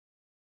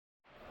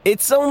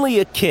It's only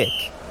a kick,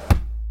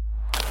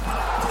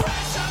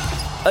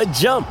 a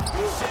jump,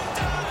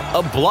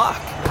 a block.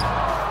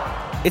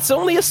 It's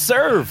only a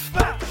serve.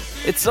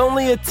 It's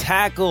only a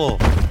tackle,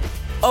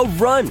 a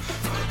run.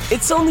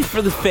 It's only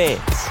for the fans.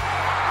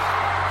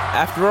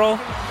 After all,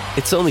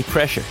 it's only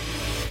pressure.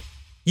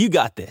 You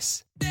got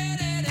this.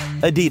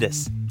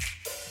 Adidas.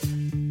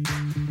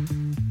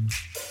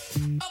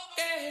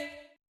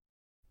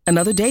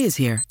 Another day is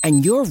here,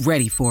 and you're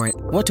ready for it.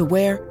 What to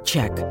wear?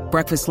 Check.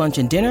 Breakfast, lunch,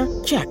 and dinner?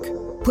 Check.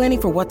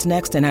 Planning for what's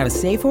next and how to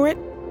save for it?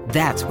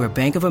 That's where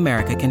Bank of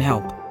America can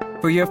help.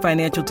 For your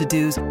financial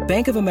to-dos,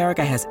 Bank of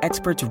America has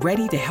experts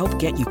ready to help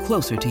get you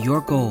closer to your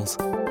goals.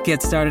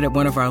 Get started at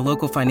one of our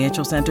local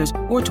financial centers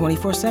or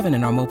 24/7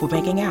 in our mobile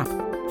banking app.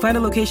 Find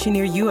a location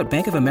near you at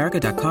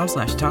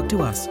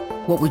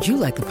bankofamerica.com/talktous. What would you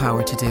like the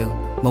power to do?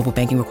 Mobile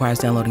banking requires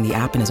downloading the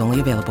app and is only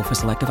available for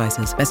select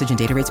devices. Message and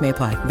data rates may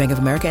apply. Bank of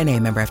America N.A.,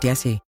 member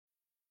FDIC.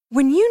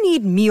 When you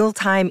need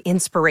mealtime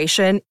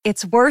inspiration,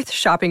 it's worth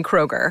shopping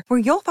Kroger, where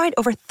you'll find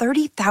over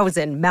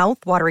 30,000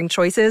 mouth-watering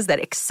choices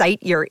that excite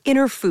your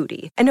inner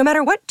foodie. And no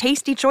matter what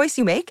tasty choice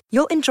you make,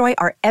 you'll enjoy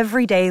our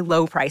everyday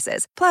low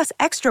prices, plus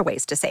extra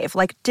ways to save,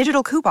 like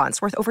digital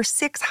coupons worth over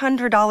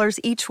 $600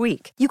 each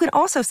week. You can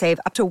also save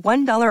up to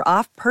 $1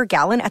 off per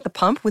gallon at the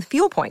pump with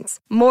fuel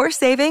points. More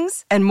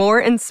savings and more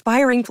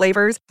inspiring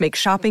flavors make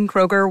shopping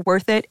Kroger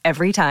worth it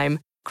every time.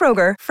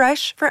 Kroger,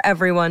 fresh for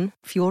everyone.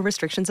 Fuel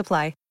restrictions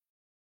apply.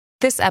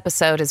 This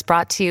episode is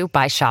brought to you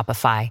by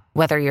Shopify.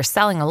 Whether you're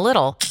selling a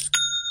little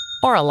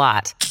or a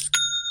lot,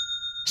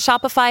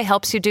 Shopify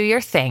helps you do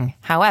your thing,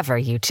 however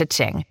you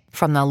cha-ching.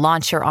 From the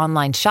launch your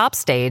online shop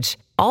stage,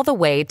 all the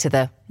way to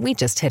the we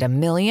just hit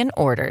 1 million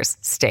orders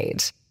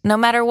stage. No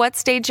matter what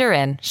stage you're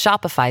in,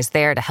 Shopify's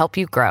there to help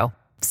you grow.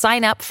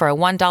 Sign up for a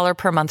 $1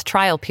 per month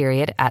trial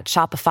period at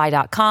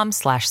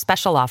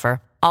shopify.com/special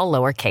offer, all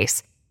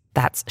lowercase.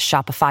 That's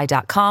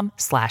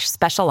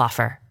shopify.com/special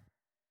offer.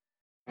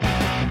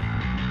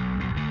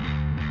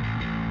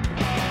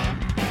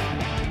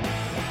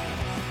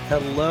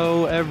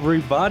 Hello,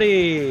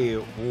 everybody.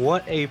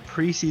 What a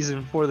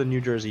preseason for the New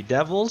Jersey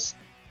Devils.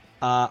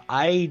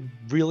 I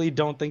really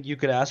don't think you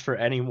could ask for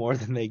any more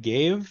than they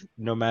gave.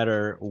 No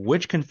matter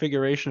which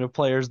configuration of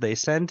players they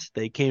sent,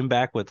 they came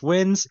back with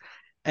wins,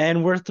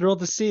 and we're thrilled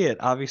to see it.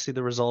 Obviously,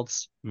 the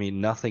results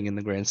mean nothing in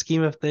the grand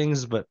scheme of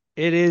things, but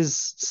it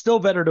is still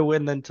better to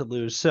win than to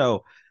lose.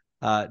 So,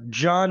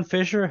 John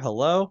Fisher,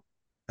 hello.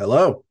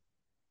 Hello.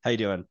 How you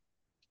doing?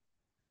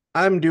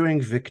 I'm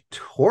doing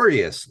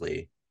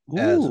victoriously.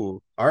 As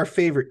Ooh. our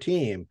favorite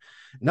team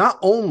not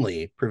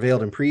only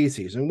prevailed in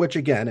preseason, which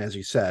again, as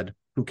you said,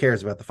 who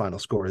cares about the final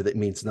score? That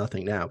means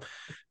nothing now.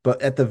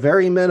 But at the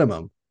very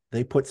minimum,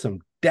 they put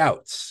some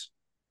doubts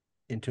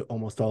into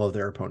almost all of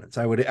their opponents.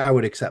 I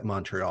would accept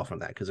Montreal from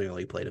that because they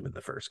only played them in the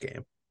first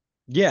game.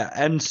 Yeah,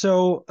 and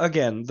so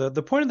again,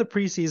 the point of the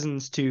preseason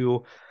is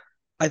to,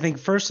 I think,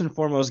 first and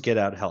foremost, get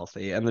out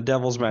healthy, and the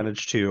Devils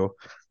managed to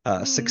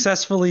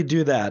successfully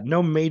do that.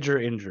 No major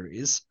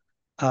injuries.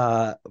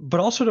 But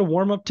also to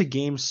warm up to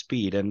game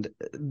speed. And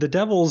the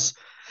Devils,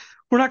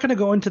 we're not going to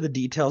go into the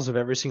details of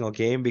every single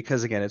game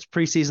because, again, it's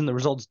preseason. The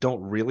results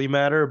don't really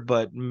matter.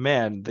 But,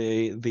 man,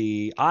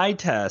 the eye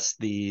test,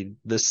 the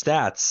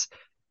stats,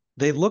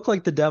 they look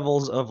like the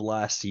Devils of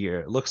last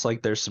year. It looks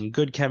like there's some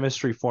good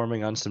chemistry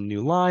forming on some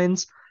new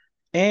lines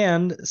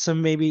and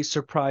some maybe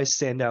surprise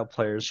standout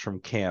players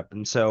from camp.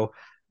 And so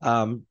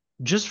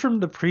just from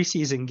the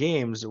preseason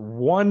games,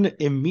 one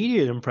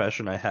immediate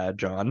impression I had,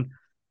 John,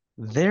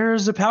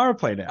 there's a power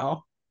play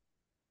now.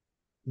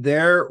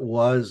 There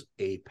was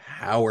a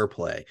power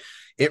play.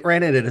 It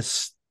ran it at a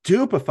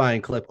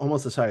stupefying clip,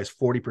 almost as high as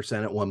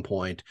 40% at one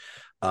point.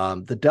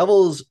 The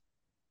Devils,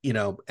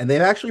 and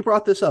they've actually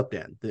brought this up,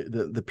 Dan.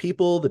 The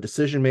people, the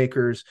decision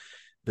makers,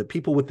 the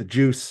people with the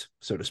juice,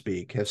 so to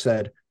speak, have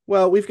said,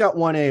 well, we've got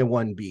 1A and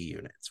 1B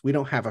units. We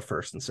don't have a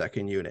first and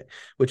second unit,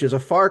 which is a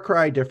far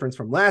cry difference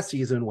from last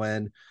season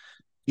when,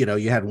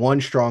 you had one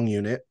strong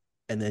unit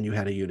and then you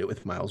had a unit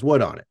with Miles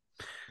Wood on it.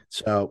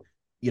 So,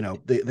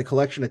 the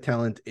collection of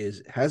talent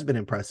has been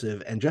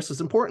impressive. And just as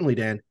importantly,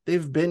 Dan,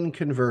 they've been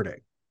converting.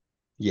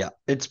 Yeah,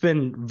 it's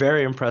been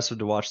very impressive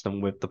to watch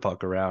them whip the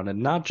puck around. And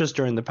not just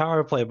during the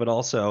power play, but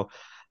also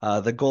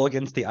the goal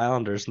against the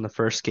Islanders in the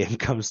first game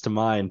comes to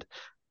mind.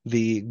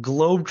 The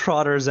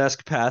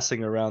Globetrotters-esque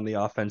passing around the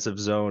offensive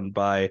zone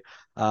by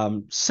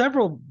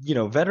several,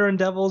 veteran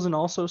Devils and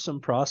also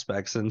some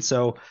prospects. And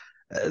so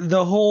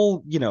the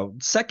whole,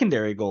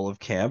 secondary goal of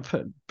camp,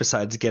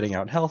 besides getting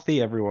out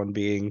healthy, everyone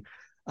being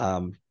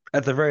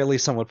at the very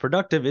least somewhat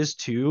productive, is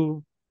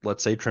to,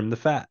 let's say, trim the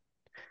fat.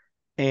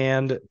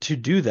 And to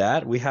do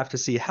that, we have to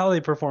see how they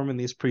perform in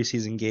these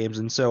preseason games.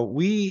 And so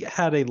we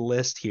had a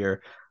list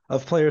here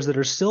of players that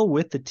are still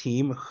with the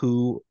team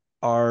who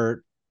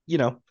are,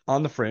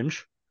 on the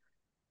fringe.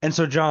 And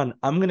so, John,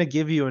 I'm going to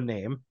give you a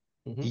name.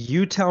 Mm-hmm.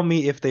 You tell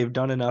me if they've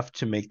done enough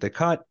to make the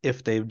cut,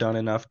 if they've done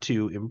enough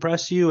to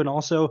impress you, and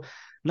also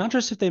not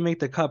just if they make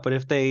the cut, but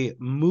if they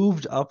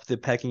moved up the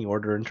pecking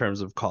order in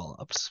terms of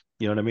call-ups.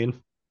 You know what I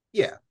mean?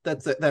 Yeah,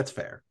 that's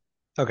fair.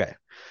 Okay.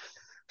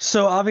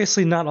 So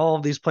obviously not all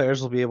of these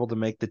players will be able to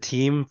make the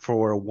team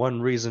for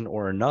one reason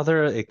or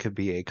another. It could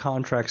be a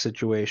contract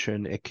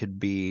situation. It could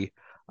be,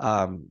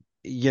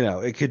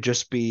 it could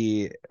just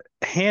be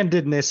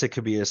handedness. It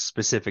could be a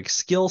specific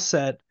skill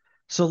set.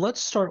 So let's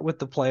start with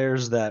the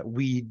players that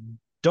we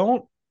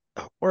don't,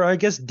 or I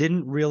guess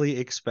didn't really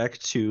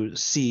expect to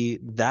see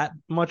that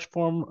much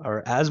from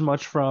or as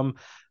much from,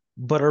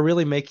 but are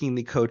really making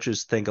the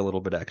coaches think a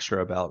little bit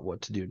extra about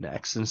what to do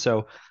next. And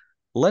so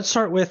let's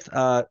start with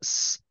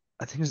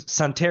I think it's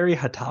Santeri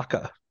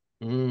Hataka.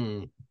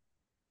 Mm.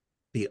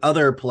 The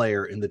other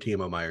player in the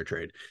Timo Meyer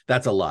trade.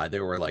 That's a lie.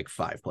 There were like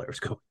 5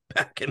 players going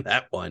back in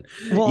that one.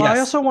 Well, I Yes.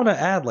 also want to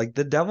add, like,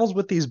 the Devils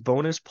with these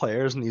bonus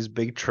players and these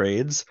big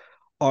trades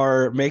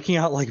are making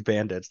out like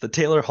bandits. The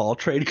Taylor Hall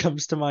trade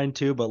comes to mind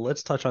too, but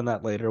let's touch on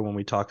that later when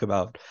we talk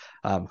about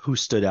who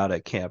stood out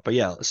at camp. But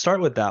yeah, let's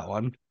start with that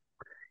one.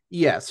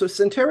 Yeah, so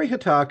Santeri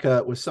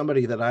Hataka was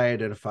somebody that I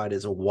identified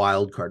as a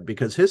wild card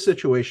because his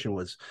situation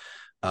was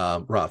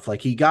rough.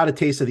 Like he got a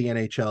taste of the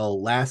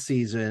NHL last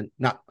season.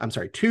 I'm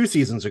sorry, 2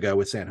 seasons ago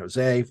with San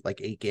Jose, like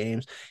 8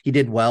 games. He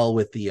did well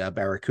with the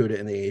Barracuda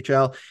in the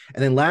AHL.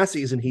 And then last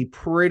season, he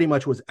pretty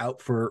much was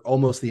out for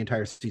almost the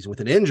entire season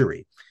with an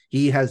injury.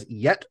 He has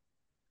yet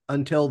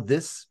until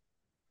this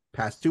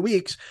past 2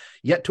 weeks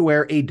yet to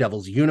wear a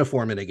Devils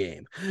uniform in a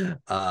game.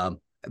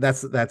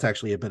 That's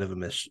actually a bit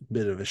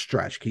of a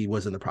stretch. He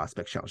was in the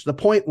prospect challenge. The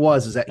point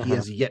is that he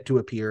has yet to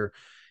appear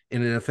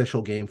in an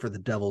official game for the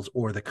Devils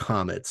or the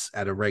Comets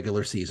at a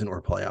regular season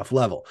or playoff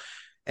level.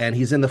 And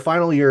he's in the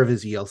final year of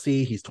his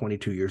ELC. He's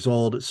 22 years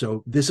old.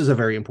 So this is a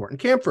very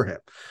important camp for him.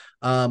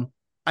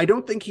 I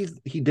don't think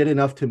he did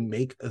enough to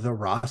make the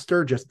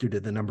roster just due to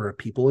the number of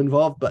people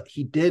involved, but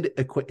he did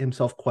acquit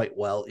himself quite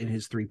well in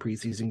his 3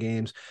 preseason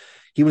games.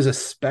 He was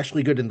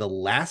especially good in the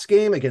last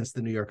game against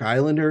the New York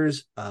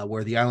Islanders,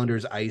 where the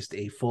Islanders iced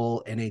a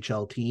full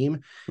NHL team,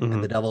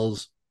 and the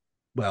Devils,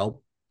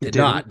 well, did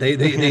not.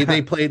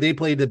 They played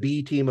the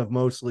B team of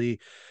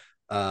mostly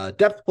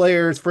depth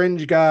players,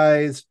 fringe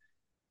guys.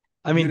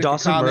 I mean, Utica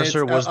Dawson Comets,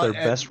 Mercer was their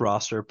best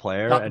roster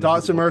player, and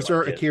Dawson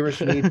Mercer, like Akira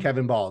Schmid,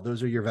 Kevin Ball.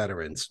 Those are your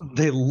veterans.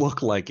 They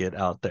look like it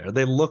out there.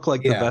 They look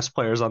like the Yeah. best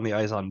players on the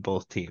ice on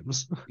both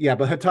teams. Yeah,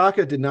 but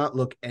Hataka did not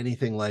look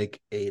anything like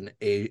an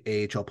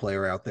AHL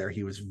player out there.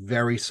 He was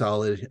very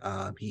solid.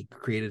 He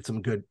created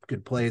some good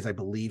plays. I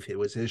believe it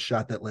was his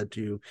shot that led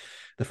to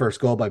the first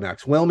goal by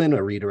Max Wellman,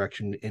 a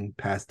redirection in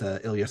past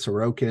Ilya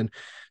Sorokin.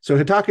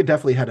 So Hataka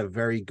definitely had a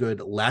very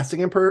good lasting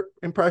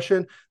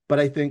impression. But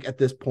I think at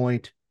this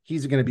point,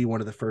 he's going to be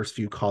one of the first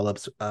few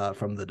call-ups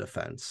from the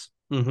defense.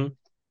 Mm-hmm.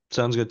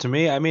 Sounds good to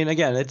me. I mean,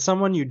 again, it's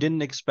someone you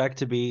didn't expect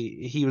to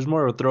be. He was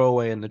more of a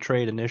throwaway in the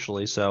trade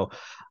initially. So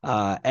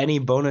any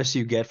bonus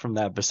you get from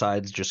that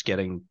besides just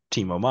getting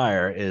Timo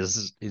Meyer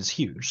is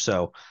huge.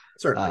 So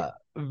Certainly.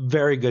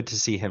 Very good to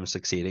see him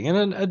succeeding. And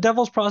then a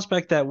Devils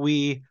prospect that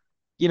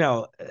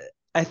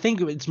I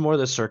think it's more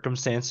the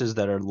circumstances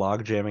that are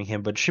log jamming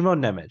him, but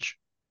Szymon Nemec.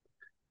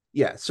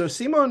 Yeah, so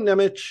Szymon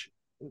Nemec,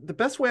 the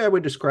best way I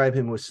would describe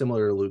him was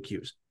similar to Luke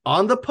Hughes.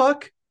 On the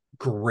puck,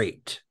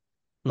 great.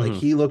 Like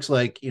he looks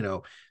like,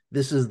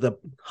 this is the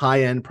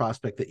high-end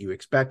prospect that you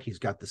expect. He's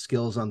got the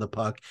skills on the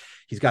puck.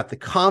 He's got the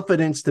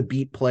confidence to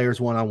beat players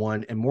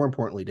one-on-one. And more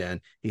importantly,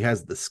 Dan, he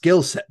has the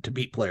skill set to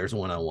beat players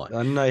one-on-one.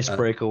 A nice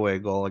breakaway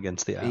goal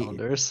against the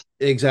Islanders.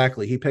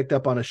 Exactly. He picked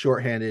up on a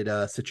shorthanded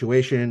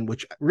situation,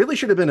 which really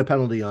should have been a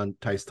penalty on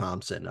Tyce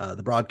Thompson.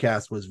 The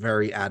broadcast was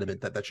very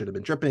adamant that should have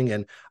been tripping.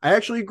 And I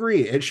actually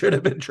agree. It should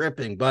have been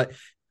tripping, but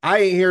I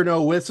ain't hear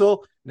no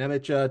whistle.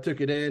 Nemec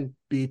took it in,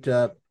 beat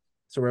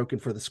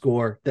Sorokin for the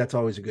score. That's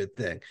always a good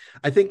thing.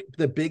 I think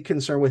the big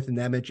concern with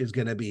Nemec is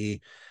going to be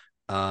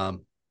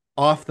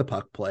off the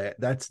puck play.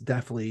 That's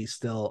definitely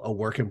still a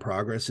work in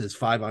progress. His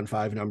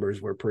 5-on-5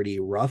 numbers were pretty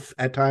rough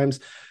at times.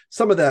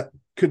 Some of that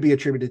could be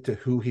attributed to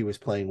who he was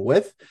playing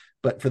with,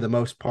 but for the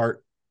most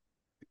part,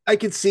 I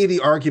could see the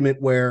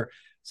argument where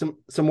some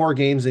more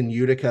games in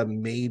Utica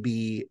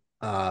maybe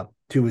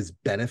to his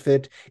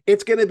benefit.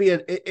 It's going to be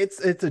it's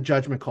a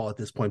judgment call at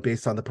this point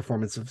based on the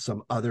performance of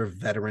some other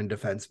veteran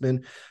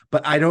defensemen,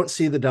 but I don't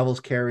see the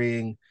Devils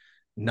carrying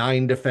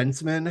 9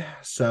 defensemen,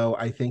 so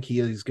I think he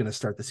is going to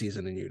start the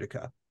season in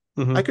Utica.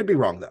 I could be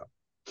wrong though.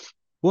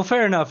 Well,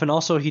 fair enough. And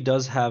also he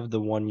does have the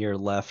 1 year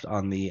left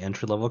on the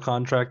entry-level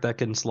contract that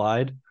can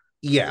slide.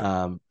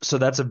 Yeah. So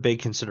that's a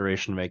big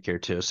consideration to make here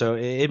too. So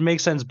it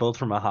makes sense both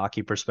from a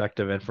hockey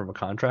perspective and from a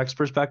contracts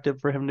perspective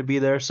for him to be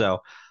there.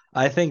 So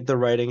I think the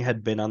writing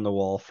had been on the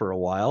wall for a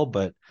while,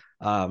 but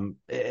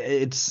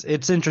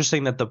it's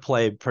interesting that the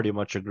play pretty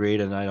much agreed,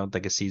 and I don't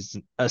think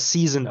a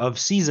season of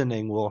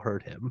seasoning will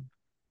hurt him.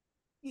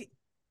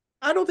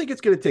 I don't think it's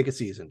going to take a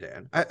season,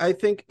 Dan. I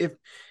think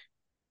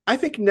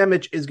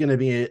Nemec is going to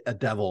be a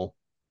Devil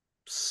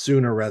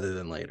sooner rather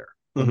than later.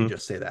 Let me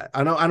just say that.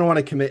 I don't want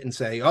to commit and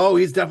say, oh,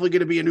 he's definitely going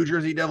to be a New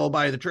Jersey Devil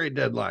by the trade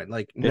deadline.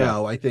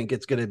 No, I think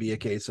it's going to be a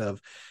case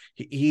of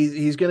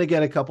he's going to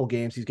get a couple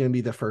games. He's going to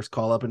be the first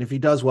call up. And if he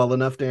does well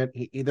enough, Dan,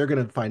 they're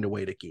going to find a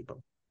way to keep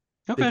him.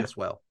 Okay. As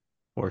well.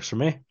 Works for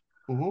me.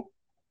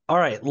 All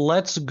right,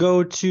 let's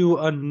go to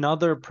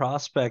another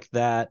prospect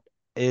that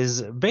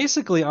is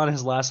basically on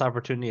his last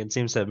opportunity and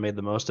seems to have made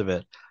the most of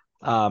it.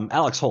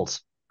 Alex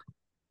Holtz.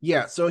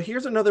 Yeah, so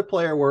here's another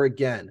player where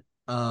again,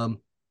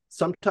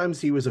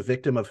 sometimes he was a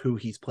victim of who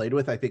he's played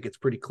with. I think it's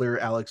pretty clear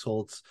Alex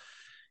Holtz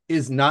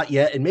is not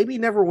yet, and maybe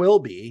never will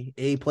be,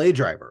 a play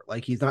driver.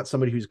 Like he's not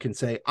somebody who can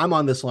say, I'm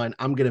on this line,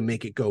 I'm going to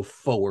make it go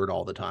forward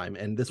all the time.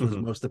 And this was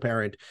most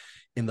apparent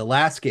in the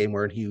last game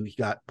where he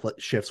got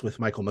shifts with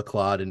Michael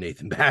McLeod and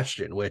Nathan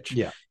Bastian, which,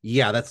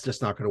 yeah, that's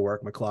just not going to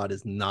work. McLeod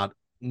is not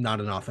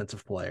an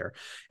offensive player.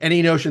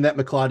 Any notion that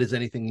McLeod is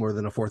anything more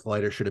than a fourth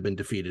lighter should have been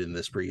defeated in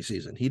this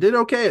preseason. He did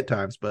okay at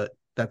times, but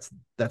that's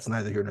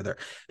neither here nor there.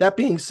 That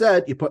being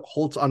said, you put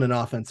Holtz on an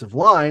offensive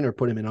line or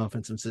put him in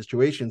offensive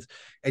situations,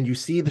 and you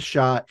see the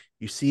shot,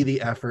 you see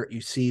the effort,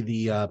 you see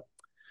the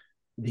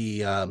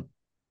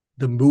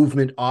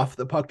movement off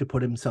the puck to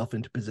put himself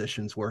into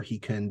positions where he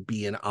can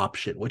be an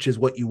option, which is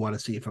what you want to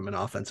see from an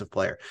offensive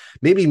player.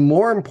 Maybe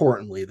more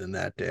importantly than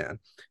that, Dan,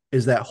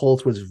 is that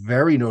Holtz was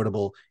very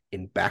notable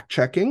in back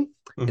checking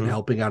and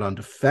helping out on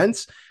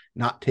defense,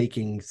 not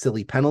taking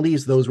silly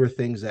penalties. Those were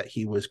things that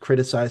he was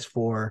criticized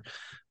for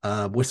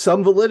with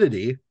some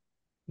validity,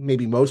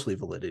 maybe mostly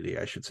validity,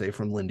 I should say,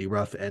 from Lindy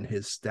Ruff and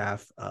his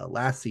staff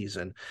last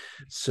season.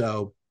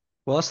 So,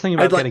 well, let's think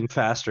about getting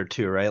faster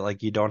too, right?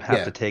 Like you don't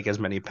have to take as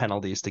many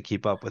penalties to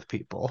keep up with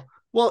people.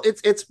 Well,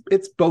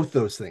 it's both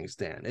those things,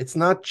 Dan. It's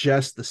not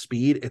just the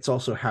speed; it's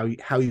also how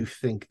you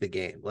think the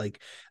game.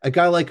 Like a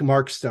guy like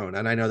Mark Stone,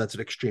 and I know that's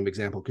an extreme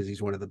example because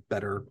he's one of the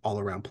better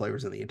all-around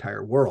players in the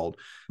entire world,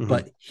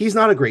 but he's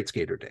not a great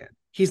skater, Dan.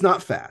 He's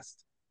not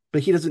fast,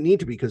 but he doesn't need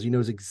to be because he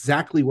knows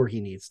exactly where he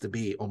needs to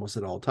be almost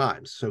at all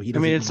times. So he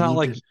doesn't. It's not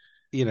like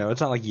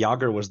it's not like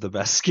Yager was the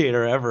best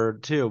skater ever,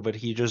 too, but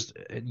he just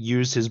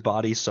used his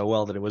body so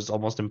well that it was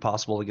almost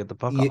impossible to get the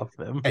puck off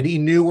him. And he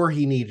knew where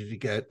he needed to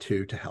get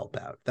to help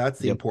out. That's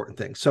the important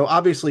thing. So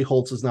obviously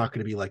Holtz is not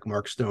going to be like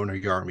Mark Stone or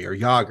Yarmy or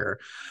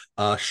Yager,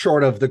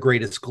 short of the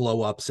greatest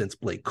glow up since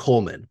Blake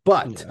Coleman.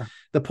 But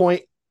the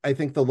point, I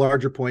think the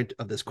larger point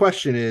of this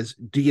question is,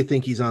 do you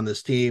think he's on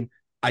this team?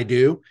 I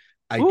do.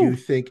 I do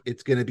think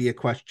it's going to be a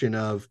question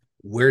of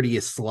where do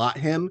you slot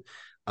him?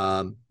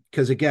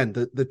 Because again,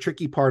 the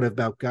tricky part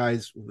about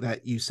guys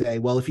that you say,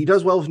 well, if he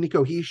does well with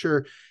Nico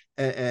Hischier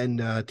and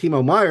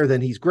Timo Meier, then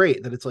he's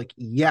great. That it's like,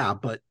 yeah,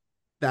 but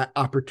that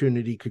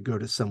opportunity could go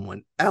to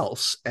someone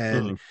else,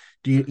 and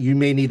you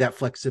may need that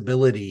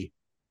flexibility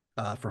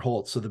for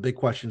Holtz. So the big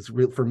question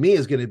for me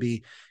is going to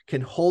be,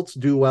 can Holtz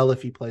do well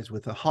if he plays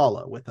with a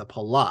Haula, with a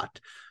Palat,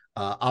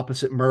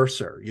 opposite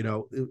Mercer?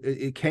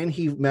 Can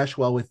he mesh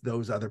well with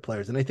those other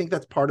players? And I think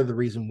that's part of the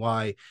reason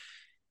why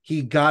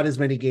he got as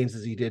many games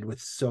as he did with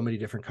so many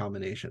different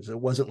combinations. It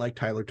wasn't like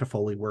Tyler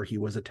Toffoli where he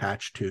was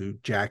attached to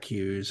Jack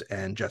Hughes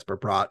and Jesper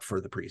Bratt for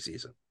the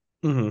preseason.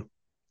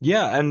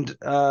 Yeah. And,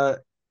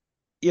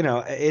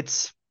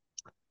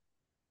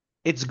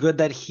 it's good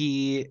that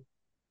he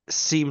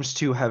seems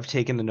to have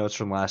taken the notes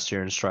from last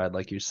year in stride.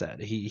 Like you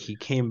said, he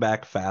came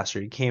back faster.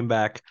 He came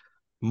back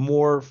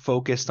more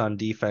focused on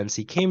defense.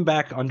 He came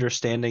back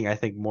understanding, I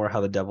think, more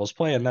how the Devils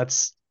play. And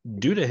that's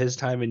due to his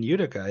time in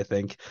Utica, I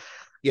think.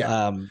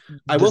 Yeah,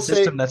 I will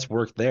say that's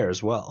worked there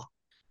as well.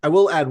 I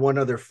will add one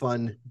other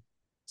fun,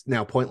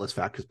 now pointless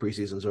fact because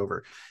preseason's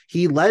over.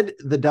 He led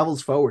the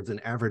Devils forwards in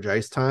average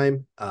ice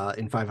time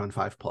in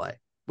 5-on-5 play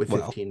with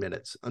 15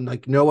 minutes.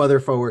 Unlike no other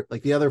forward,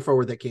 like the other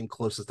forward that came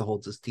closest to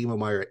Holtz is Timo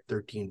Meier at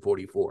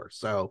 13:44.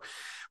 So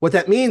what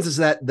that means is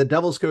that the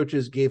Devils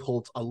coaches gave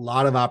Holtz a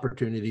lot of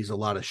opportunities, a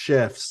lot of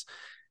shifts.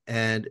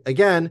 And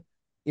again,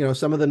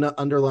 some of the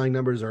underlying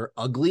numbers are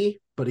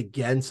ugly, but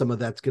again, some of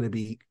that's going to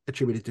be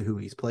attributed to who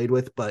he's played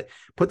with. But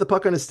put the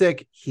puck on his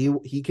stick,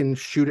 he can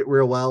shoot it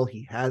real well.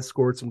 He has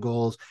scored some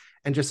goals,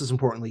 and just as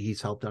importantly,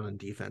 he's helped out on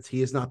defense.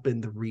 He has not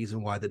been the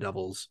reason why the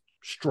Devils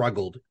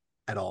struggled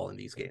at all in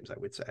these games, I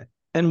would say.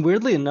 And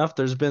weirdly enough,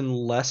 there's been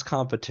less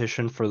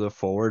competition for the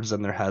forwards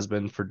than there has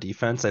been for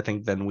defense, I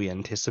think, than we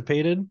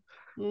anticipated.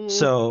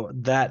 So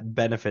that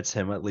benefits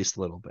him at least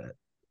a little bit.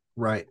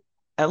 Right.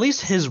 At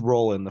least his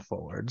role in the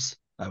forwards,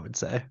 I would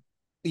say.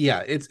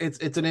 Yeah, it's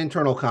an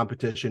internal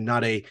competition,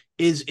 not a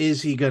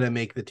is he going to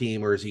make the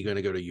team or is he going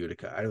to go to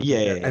Utica?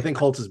 I think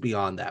Holtz is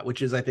beyond that,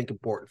 which is, I think,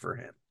 important for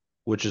him.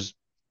 Which is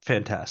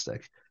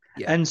fantastic.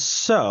 Yeah. And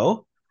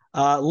so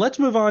let's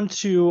move on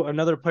to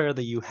another player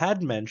that you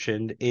had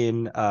mentioned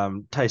in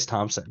Tyce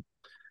Thompson.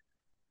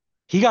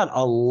 He got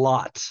a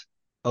lot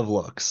of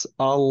looks,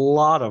 a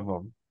lot of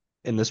them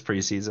in this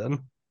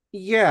preseason.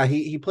 Yeah,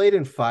 he played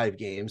in 5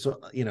 games.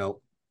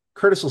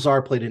 Curtis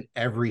Lazar played in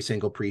every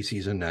single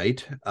preseason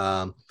night.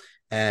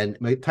 And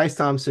Tyce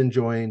Thompson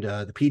joined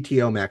the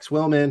PTO, Max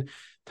Willman,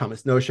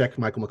 Thomas Nosek,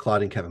 Michael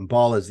McLeod, and Kevin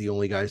Ball as the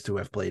only guys to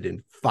have played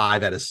in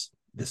 5 out of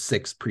the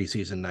 6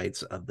 preseason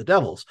nights of the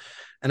Devils.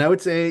 And I would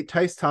say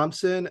Tyce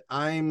Thompson,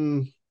 I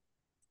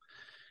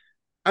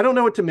don't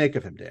know what to make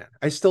of him, Dan.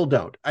 I still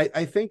don't.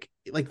 I think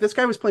like this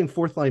guy was playing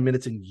 4th line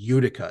minutes in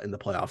Utica in the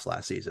playoffs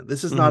last season.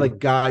 This is not a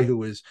guy who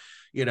was,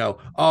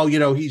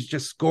 he's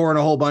just scoring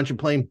a whole bunch and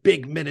playing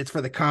big minutes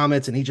for the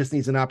Comets and he just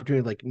needs an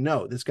opportunity. Like,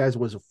 no, this guy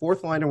was a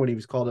fourth liner when he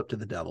was called up to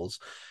the Devils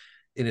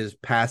in his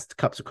past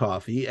cups of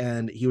coffee,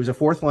 and he was a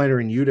fourth liner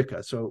in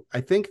Utica. So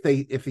I think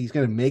if he's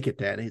going to make it,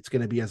 Dan, it's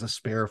going to be as a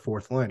spare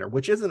fourth liner,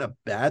 which isn't a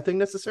bad thing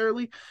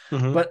necessarily.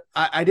 Mm-hmm. But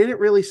I didn't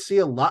really see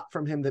a lot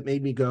from him that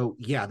made me go,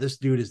 yeah, this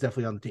dude is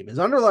definitely on the team. His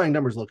underlying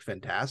numbers look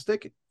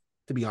fantastic,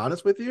 to be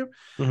honest with you.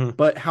 Mm-hmm.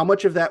 But how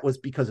much of that was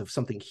because of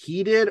something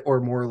he did,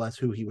 or more or less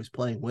who he was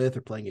playing with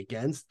or playing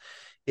against,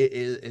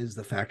 is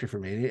the factor for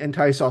me. And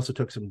Tice also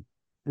took some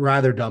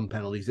rather dumb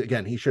penalties.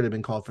 Again, he should have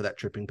been called for that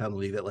tripping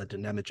penalty that led to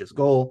Nemec's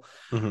goal.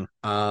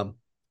 Mm-hmm.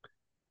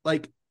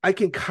 Like, I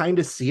can kind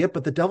of see it,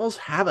 but the Devils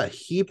have a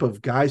heap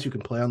of guys who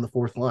can play on the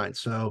fourth line.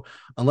 So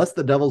unless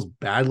the Devils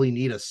badly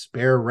need a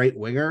spare right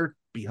winger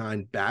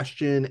behind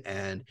Bastian,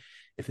 and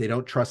if they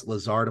don't trust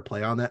Lazar to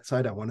play on that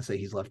side, I want to say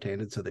he's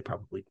left-handed, so they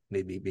probably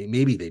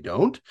maybe they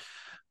don't.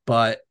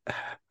 But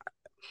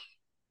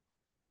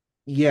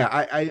yeah,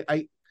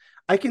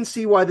 I can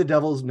see why the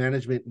Devils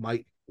management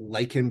might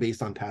like him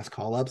based on past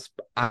call-ups.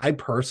 I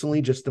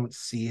personally just don't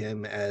see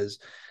him as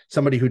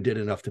somebody who did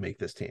enough to make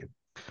this team.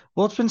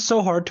 Well, it's been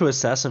so hard to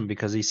assess him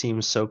because he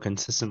seems so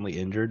consistently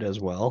injured as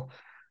well.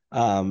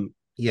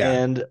 Yeah.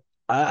 And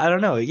I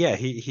don't know. Yeah,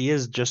 he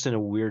is just in a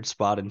weird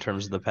spot in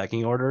terms of the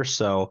pecking order.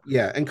 So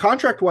yeah, and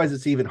contract-wise,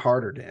 it's even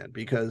harder, Dan,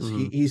 because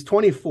he's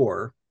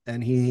 24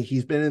 and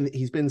he's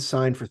been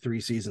signed for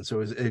 3 seasons.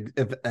 So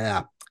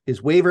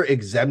his waiver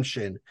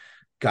exemption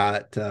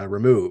got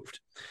removed,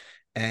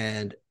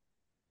 and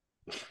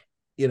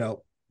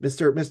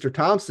Mr.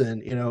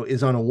 Thompson,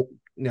 is on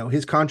a,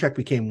 his contract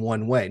became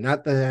one way.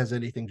 Not that it has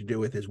anything to do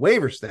with his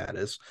waiver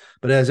status,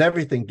 but it has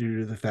everything to do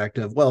with the fact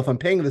of, well, if I'm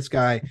paying this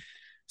guy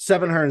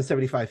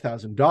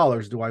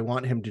 $775,000, do I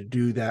want him to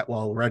do that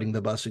while riding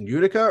the bus in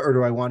Utica, or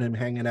do I want him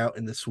hanging out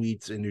in the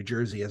suites in New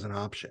Jersey as an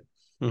option?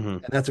 Mm-hmm.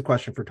 And that's a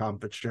question for Tom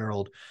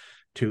Fitzgerald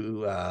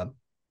to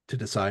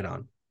decide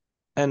on.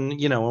 And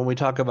when we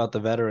talk about the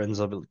veterans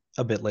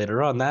a bit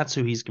later on, that's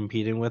who he's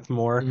competing with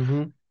more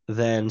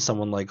than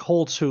someone like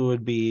Holtz, who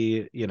would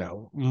be,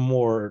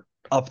 more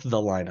up the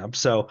lineup.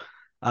 So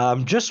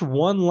just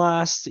one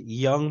last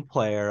young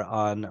player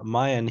on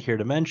my end here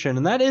to mention,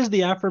 and that is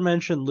the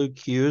aforementioned Luke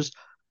Hughes.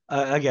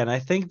 Again, I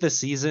think the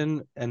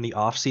season and the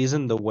off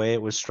season, the way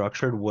it was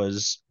structured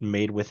was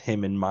made with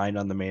him in mind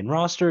on the main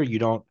roster. You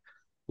don't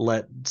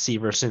let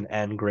Severson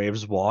and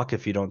Graves walk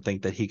if you don't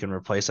think that he can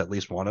replace at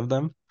least one of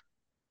them.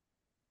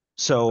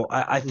 So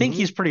I think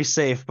he's pretty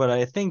safe, but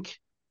I think,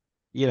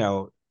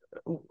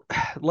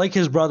 like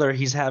his brother,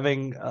 he's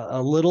having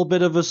a little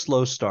bit of a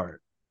slow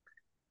start.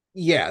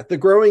 Yeah, the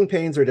growing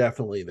pains are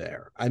definitely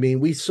there. I mean,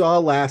 we saw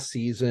last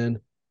season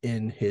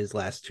in the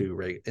last two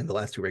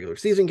regular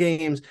season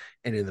games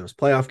and in those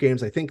playoff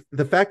games. I think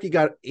the fact he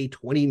got a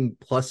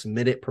 20+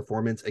 minute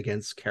performance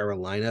against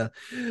Carolina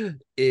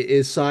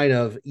is sign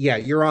of, yeah,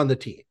 you're on the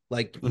team.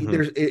 Like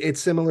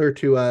it's similar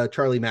to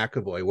Charlie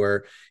McAvoy,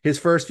 where his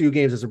first few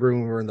games as a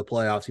Bruin were in the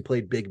playoffs. He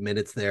played big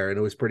minutes there, and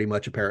it was pretty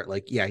much apparent,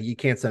 like, yeah, you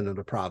can't send him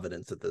to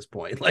Providence at this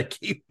point. Like,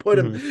 you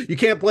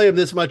can't play him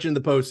this much in the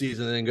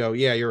postseason and go,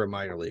 yeah, you're a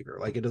minor leaguer.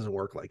 Like, it doesn't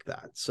work like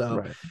that.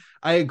 So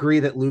I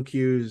agree that Luke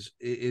Hughes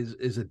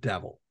is a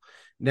devil.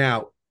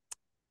 Now,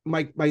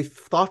 my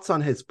thoughts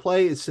on his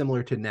play is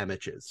similar to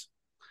Nemec's.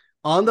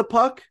 On the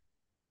puck,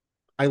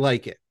 I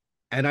like it,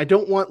 and I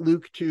don't want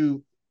Luke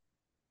to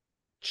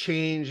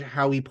change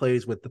how he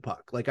plays with the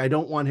puck. Like, I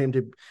don't want him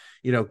to,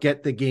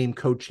 get the game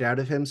coached out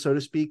of him, so to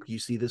speak. You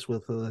see this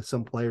with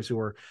some players who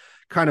are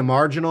kind of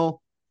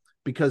marginal,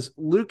 because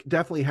Luke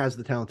definitely has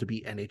the talent to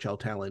be NHL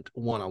talent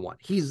one-on-one.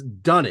 He's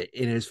done it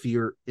in his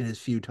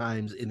few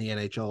times in the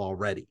NHL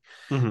already.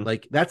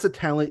 Like, that's a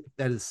talent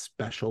that is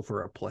special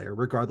for a player,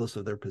 regardless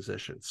of their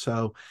position.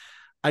 So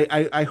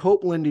I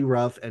hope Lindy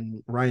Ruff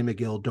and Ryan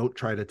McGill don't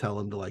try to tell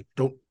him to, like,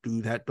 don't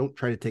do that. Don't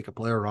try to take a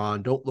player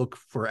on. Don't look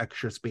for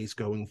extra space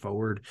going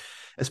forward,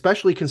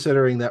 especially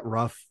considering that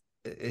Ruff,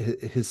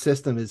 his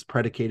system is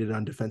predicated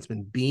on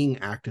defensemen being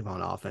active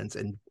on offense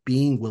and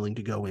being willing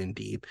to go in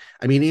deep.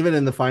 I mean, even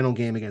in the final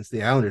game against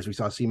the Islanders, we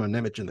saw Simon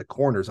Nemec in the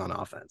corners on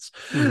offense.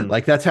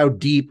 Like, that's how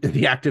deep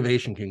the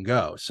activation can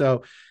go.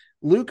 So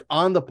Luke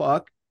on the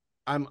puck,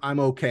 I'm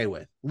okay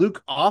with.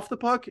 Luke off the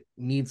puck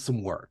needs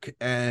some work.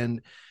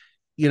 And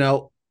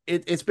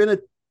it's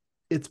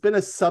been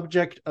a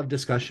subject of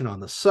discussion on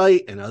the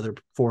site and other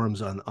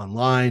forums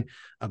online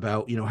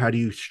about, how do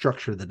you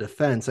structure the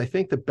defense? I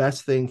think the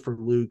best thing for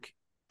Luke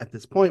at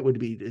this point would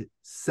be to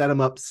set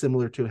him up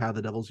similar to how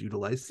the Devils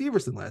utilized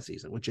Severson last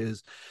season, which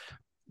is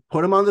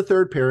put him on the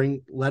third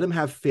pairing, let him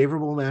have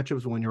favorable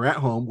matchups when you're at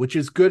home, which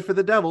is good for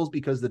the Devils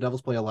because the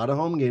Devils play a lot of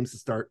home games to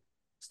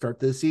start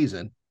this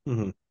season.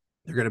 They're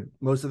going to,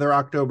 most of their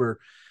October,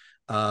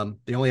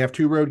 they only have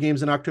 2 road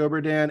games in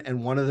October, Dan,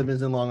 and one of them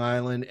is in Long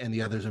Island and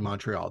the other's in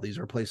Montreal. These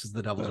are places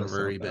the Devils have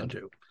already been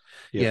to.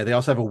 Yeah, they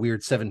also have a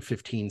weird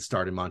 7:15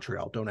 start in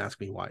Montreal. Don't ask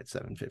me why it's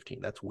 7:15.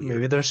 That's weird.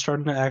 Maybe they're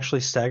starting to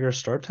actually stagger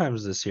start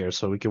times this year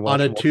so we can watch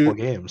multiple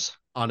games.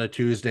 On a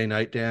Tuesday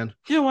night, Dan?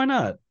 Yeah, why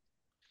not?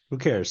 Who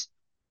cares?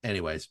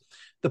 anyways,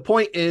 the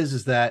point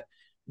is that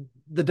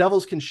the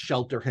Devils can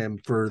shelter him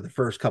for the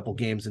first couple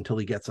games until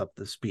he gets up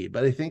to speed.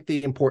 But I think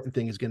the important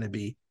thing is going to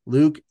be,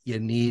 Luke, you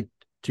need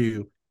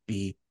to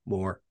be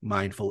more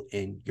mindful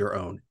in your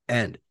own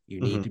end. You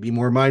need to be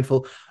more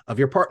mindful of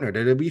your partner.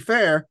 To be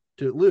fair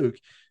to Luke,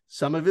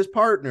 some of his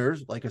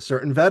partners, like a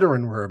certain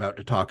veteran we're about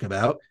to talk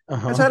about,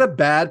 has had a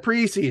bad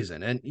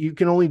preseason, and you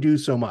can only do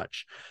so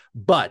much.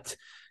 But,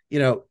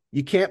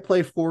 you can't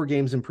play 4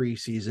 games in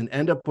preseason,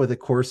 end up with a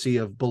Corsi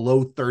of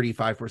below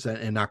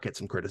 35% and not get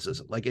some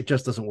criticism. Like, it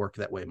just doesn't work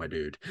that way, my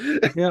dude.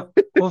 Yeah,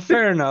 well,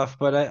 fair enough.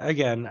 But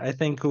I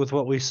think with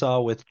what we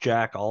saw with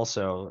Jack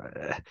also,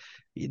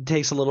 it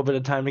takes a little bit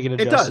of time to get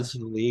adjusted to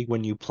the league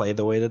when you play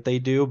the way that they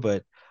do.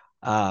 But,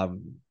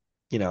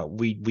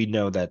 we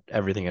know that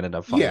everything ended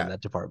up fine in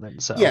that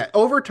department. So yeah,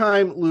 over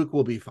time, Luke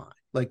will be fine.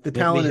 Like, the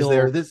talent is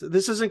there.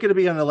 This isn't going to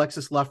be an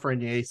Alexis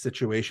Lafreniere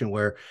situation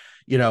where,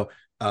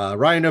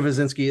 Ryan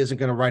Novozinski isn't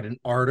going to write an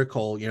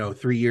article,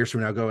 3 years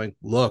from now going,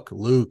 look,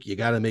 Luke, you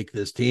got to make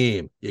this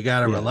team. You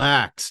got to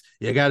relax.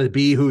 You got to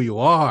be who you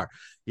are.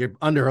 You're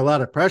under a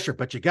lot of pressure,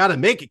 but you got to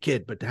make it,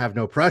 kid, but to have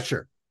no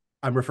pressure.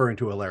 I'm referring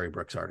to a Larry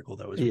Brooks article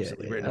that was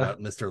recently written about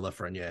Mr.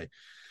 Lafreniere.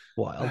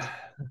 Wild.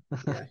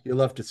 Yeah, you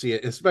love to see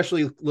it,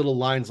 especially little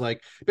lines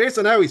like, based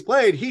on how he's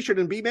played, he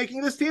shouldn't be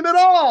making this team at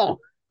all.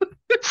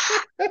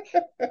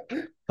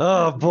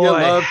 Oh boy, you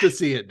love to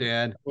see it,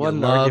 Dan. What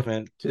an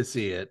argument to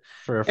see it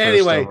for a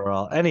first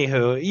overall.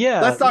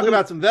 Anywho, let's talk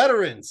about some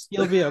veterans.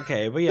 You'll be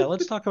okay, but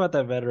let's talk about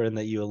that veteran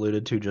that you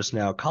alluded to just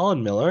now,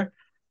 Colin Miller.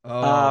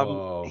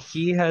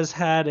 He has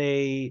had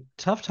a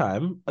tough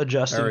time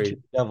adjusting to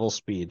Devil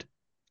speed.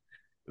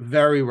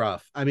 Very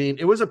rough. I mean,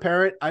 it was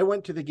apparent. I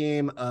went to the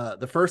game,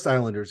 the first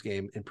Islanders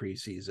game in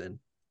preseason,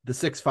 the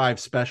 6-5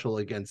 special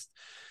against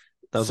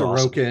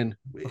Sorokin.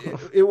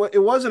 Awesome.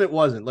 It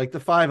wasn't like the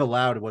 5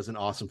 allowed. It wasn't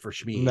awesome for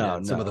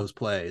Schmid. Some of those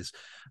plays.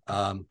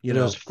 It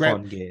was a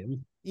fun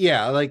game.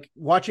 Yeah, like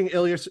watching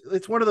Ilyas.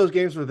 It's one of those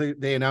games where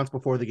they announced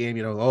before the game,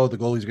 the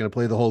goalie's going to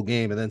play the whole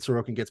game, and then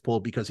Sorokin gets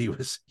pulled because he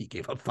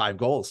gave up 5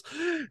 goals,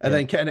 and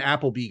then Ken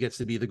Appleby gets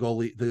to be the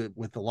goalie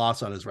with the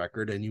loss on his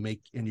record, and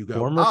you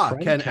go,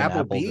 Ken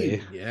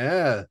Appleby.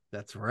 Yeah,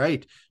 that's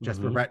right.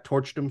 Jesper Bratt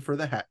torched him for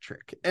the hat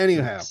trick.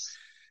 Anyhow,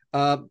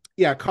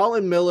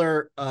 Colin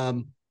Miller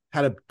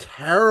had a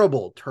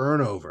terrible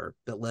turnover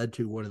that led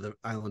to one of the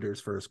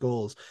Islanders' first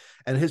goals.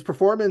 And his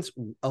performance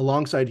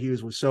alongside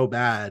Hughes was so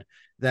bad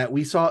that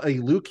we saw a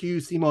Luke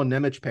Hughes, Simon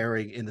Nemec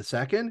pairing in the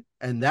second,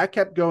 and that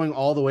kept going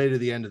all the way to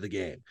the end of the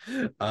game.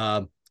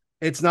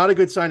 It's not a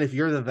good sign if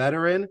you're the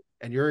veteran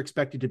and you're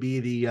expected to be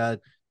the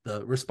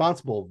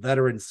responsible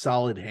veteran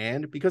solid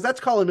hand, because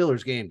that's Colin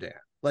Miller's game, Dan.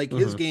 Like,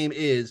 his game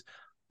is,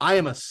 I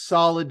am a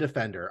solid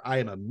defender. I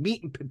am a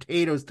meat and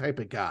potatoes type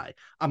of guy.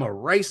 I'm a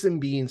rice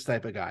and beans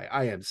type of guy.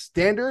 I am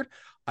standard.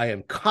 I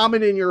am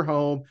common in your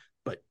home,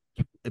 but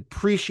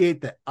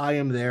appreciate that I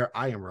am there.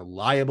 I am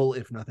reliable,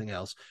 if nothing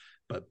else.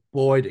 But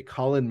boy, did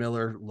Colin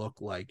Miller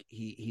look like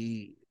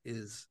he's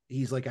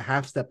like a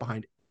half step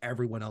behind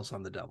everyone else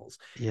on the Devils.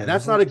 Yeah, and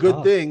that's not a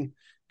good thing,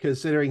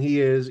 considering he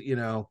is,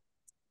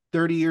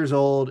 30 years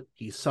old.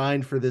 He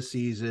signed for this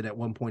season at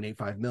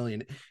 $1.85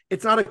 million.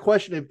 It's not a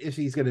question of if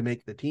he's going to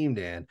make the team,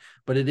 Dan,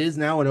 but it is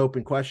now an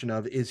open question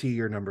of, is he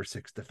your number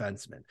 6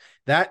 defenseman?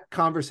 That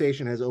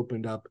conversation has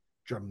opened up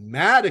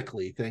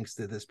dramatically thanks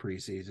to this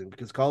preseason,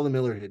 because Colin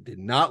Miller did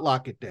not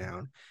lock it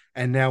down.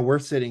 And now we're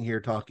sitting here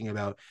talking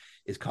about,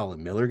 is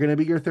Colin Miller going to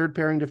be your third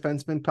pairing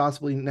defenseman,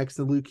 possibly next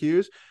to Luke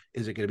Hughes?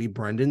 Is it going to be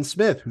Brendan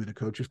Smith, who the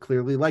coaches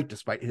clearly like,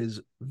 despite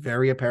his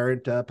very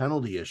apparent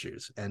penalty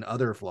issues and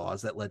other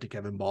flaws that led to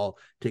Kevin Ball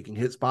taking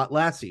his spot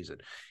last season?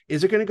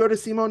 Is it going to go to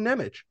Simon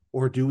Nemec,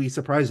 or do we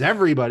surprise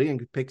everybody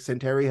and pick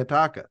Santeri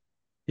Hataka?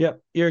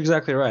 Yep, you're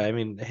exactly right. I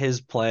mean,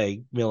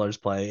 Miller's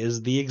play,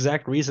 is the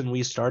exact reason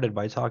we started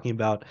by talking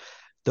about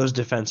those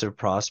defensive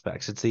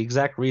prospects. It's the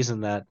exact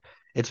reason that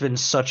it's been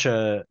such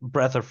a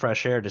breath of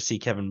fresh air to see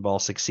Kevin Ball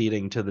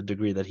succeeding to the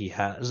degree that he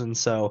has. And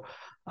so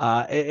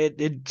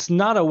it's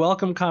not a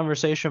welcome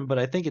conversation, but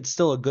I think it's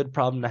still a good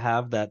problem to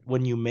have, that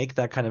when you make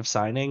that kind of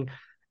signing,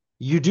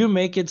 you do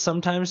make it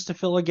sometimes to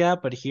fill a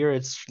gap, but here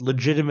it's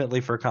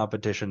legitimately for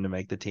competition to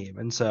make the team.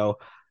 And so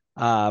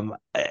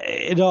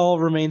it all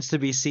remains to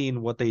be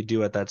seen what they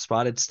do at that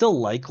spot. It's still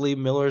likely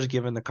Miller's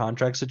given the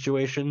contract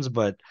situations,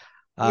 but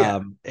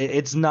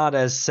it's not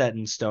as set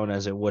in stone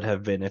as it would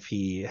have been if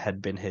he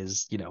had been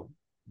his,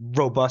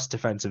 robust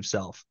defensive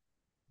self.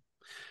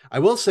 I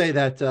will say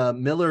that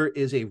Miller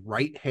is a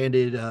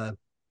right-handed, or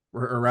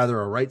rather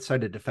a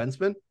right-sided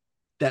defenseman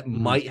that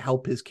might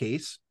help his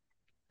case.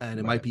 And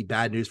it might be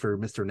bad news for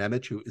Mr.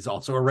 Nemec, who is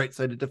also a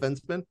right-sided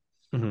defenseman.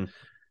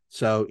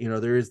 So,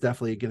 there is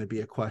definitely going to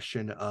be a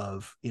question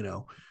of,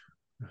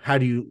 how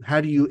do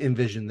you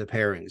envision the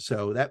pairing?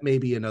 So that may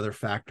be another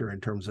factor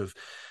in terms of,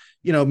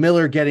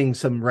 Miller getting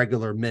some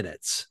regular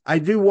minutes. I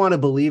do want to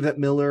believe that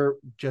Miller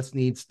just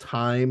needs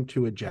time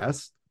to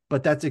adjust.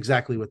 but that's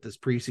exactly what this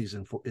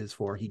preseason is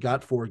for. He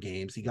got 4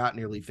 games. He got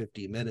nearly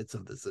 50 minutes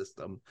of the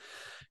system.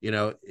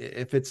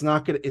 If it's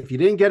not going to, if you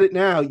didn't get it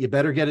now, you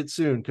better get it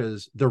soon,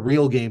 because the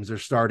real games are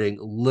starting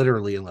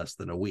literally in less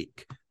than a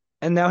week.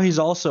 And now he's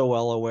also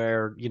well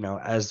aware,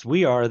 as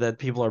we are, that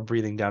people are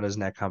breathing down his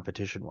neck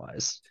competition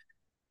wise.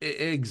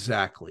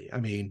 Exactly. I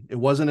mean, it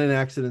wasn't an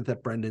accident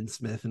that Brendan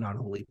Smith not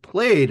only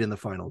played in the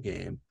final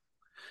game,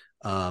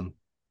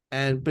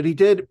 but he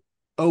did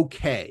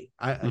okay.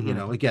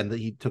 Again, that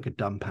he took a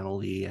dumb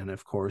penalty, and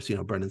of course,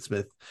 Brendan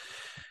Smith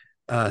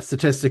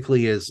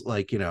statistically is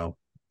like,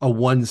 a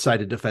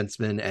one-sided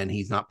defenseman, and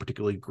he's not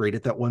particularly great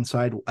at that one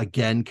side.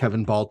 Again,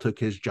 Kevin Ball took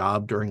his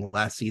job during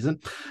last season,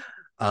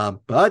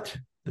 but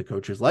the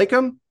coaches like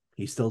him.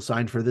 He's still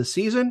signed for this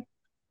season.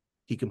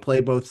 He can play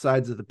both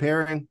sides of the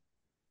pairing.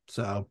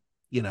 So,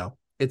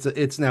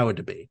 it's now a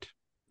debate.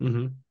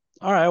 Mm-hmm.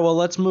 All right, well,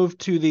 let's move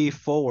to the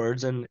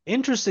forwards. And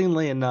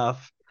interestingly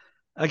enough,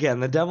 again,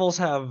 the Devils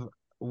have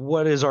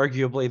what is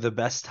arguably the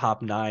best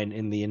top 9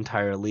 in the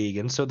entire league.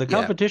 And so the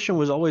competition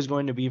was always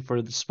going to be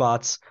for the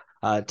spots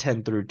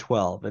 10 through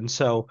 12. And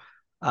so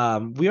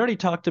we already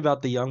talked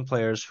about the young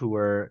players who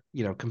were,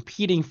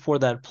 competing for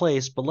that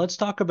place. But let's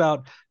talk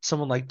about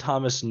someone like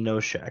Thomas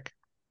Nosek.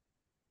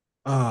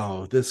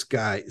 Oh, this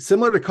guy,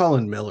 similar to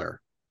Colin Miller.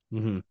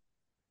 Mm-hmm.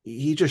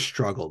 He just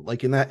struggled.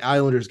 Like in that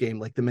Islanders game,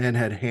 like the man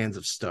had hands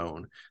of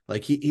stone.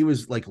 Like he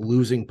was like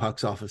losing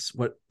pucks off of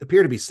what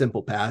appear to be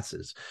simple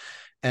passes.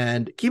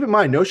 And keep in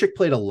mind, Nosek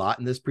played a lot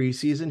in this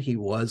preseason. He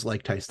was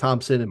like Tyce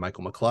Thompson and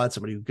Michael McLeod,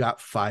 somebody who got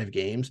 5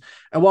 games.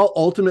 And while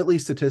ultimately,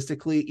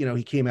 statistically,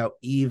 he came out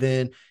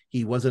even,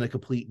 he wasn't a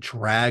complete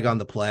drag on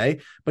the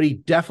play, but he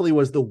definitely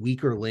was the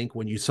weaker link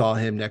when you saw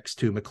him next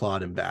to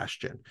McLeod and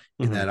Bastian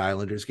in that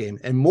Islanders game.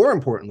 And more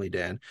importantly,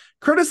 Dan,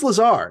 Curtis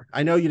Lazar.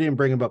 I know you didn't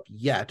bring him up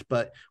yet,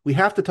 but we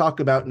have to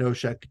talk about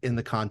Nosek in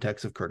the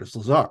context of Curtis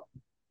Lazar.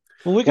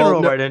 Well, we can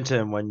roll right into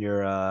him when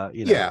you're,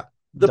 the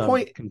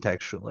point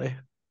contextually.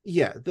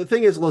 Yeah, the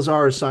thing is,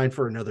 Lazar is signed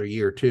for another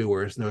year too,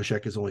 whereas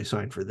Nosek is only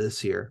signed for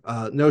this year.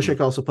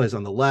 Nosek also plays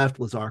on the left.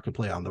 Lazar can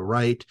play on the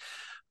right.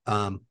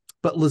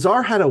 But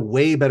Lazar had a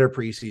way better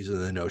preseason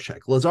than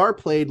Nosek. Lazar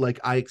played like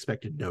I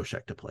expected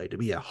Nosek to play, to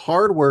be a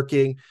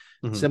hardworking,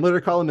 similar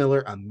to Colin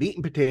Miller, a meat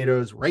and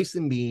potatoes, rice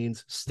and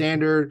beans,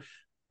 standard.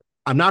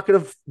 I'm not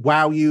going to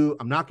wow you.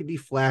 I'm not going to be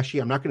flashy.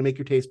 I'm not going to make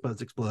your taste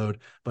buds explode,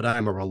 but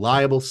I'm a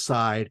reliable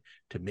side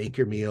to make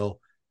your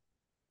meal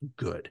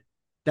good.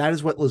 That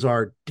is what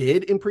Lazar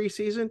did in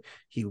preseason.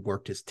 He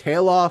worked his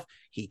tail off.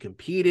 He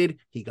competed.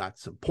 He got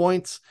some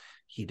points.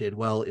 He did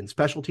well in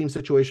special team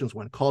situations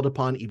when called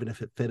upon, even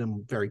if it fit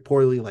him very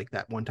poorly, like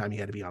that one time he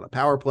had to be on a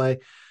power play.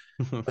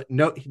 But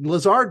no,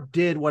 Lazar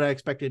did what I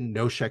expected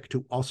Nosek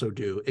to also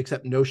do,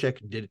 except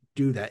Nosek didn't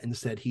do that.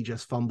 Instead, he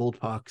just fumbled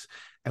pucks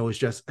and was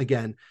just,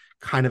 again,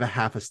 kind of a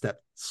half a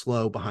step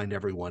slow behind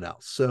everyone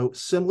else. So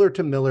similar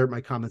to Miller, my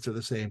comments are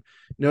the same.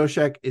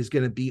 Nosek is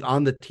going to be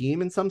on the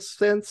team in some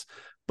sense,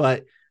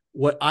 but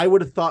what I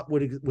would have thought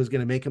was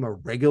going to make him a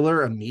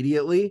regular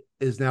immediately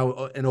is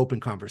now an open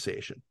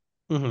conversation.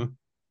 Mm-hmm.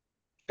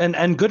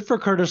 And good for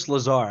Curtis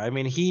Lazar. I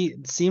mean, he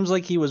seems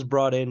like he was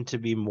brought in to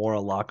be more a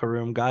locker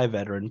room guy,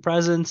 veteran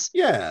presence.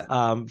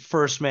 Yeah.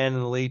 First man in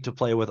the league to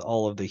play with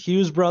all of the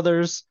Hughes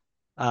brothers.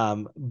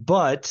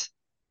 But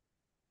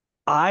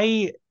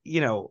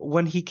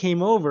when he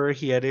came over,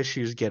 he had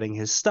issues getting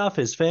his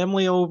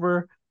family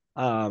over.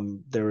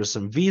 There was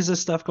some visa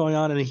stuff going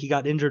on, and he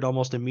got injured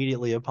almost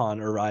immediately upon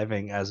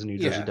arriving as a New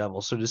Jersey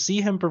Devil. So to see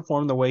him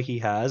perform the way he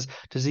has,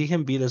 to see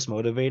him be this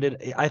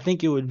motivated, I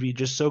think it would be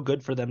just so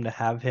good for them to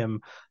have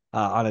him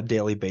on a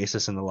daily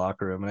basis in the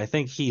locker room. And I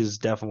think he's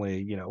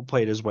definitely,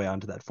 played his way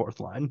onto that fourth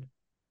line.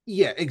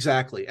 Yeah,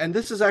 exactly. And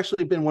this has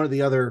actually been one of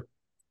the other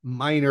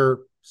minor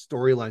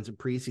storylines in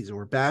preseason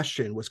where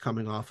Bastian was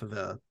coming off of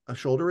a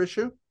shoulder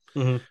issue.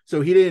 Mm-hmm.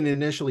 So he didn't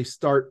initially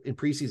start in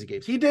preseason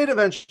games. He did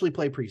eventually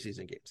play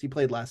preseason games. He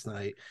played last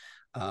night.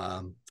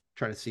 Trying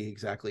to see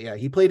exactly. Yeah,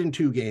 he played in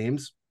 2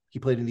 games. He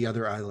played in the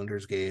other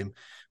Islanders game.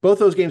 Both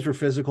those games were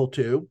physical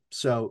too.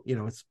 So,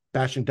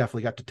 Bastian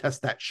definitely got to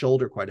test that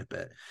shoulder quite a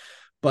bit.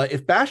 But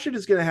if Bastian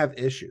is going to have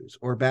issues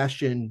or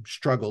Bastian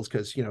struggles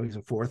because, he's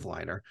a fourth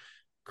liner,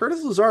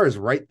 Curtis Lazar is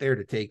right there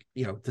to take,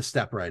 to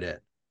step right in.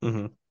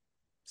 Mm-hmm.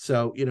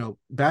 So,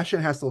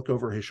 Bastian has to look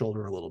over his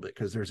shoulder a little bit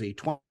because there's a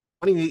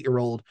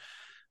 28-year-old,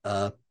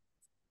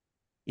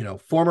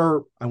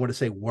 former, I want to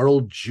say,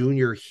 world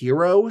junior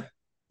hero,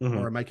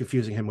 or am I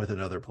confusing him with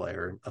another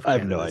player of I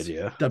have no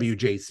idea.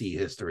 WJC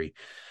history?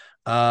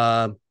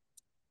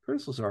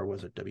 Curtis Lazar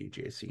was a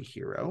WJC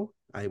hero.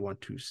 I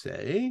want to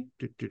say,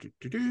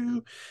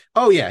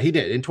 oh yeah, he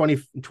did in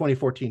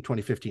 2014,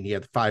 2015. He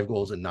had 5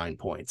 goals and 9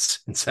 points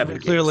in 7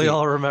 games. Clearly,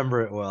 I'll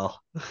remember it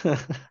well.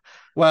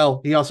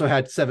 Well, he also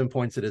had 7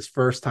 points at his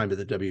first time to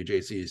the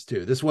WJCs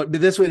too.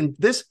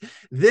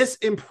 This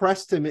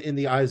impressed him in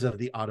the eyes of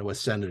the Ottawa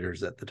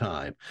Senators at the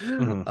time,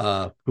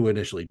 who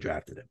initially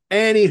drafted him.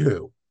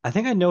 Anywho, I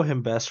think I know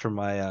him best from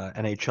my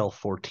NHL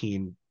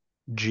 14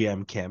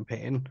 GM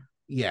campaign.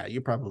 Yeah,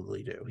 you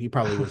probably do. He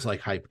probably was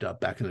like hyped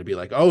up back then to be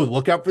like, oh,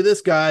 look out for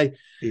this guy.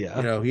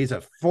 Yeah. He's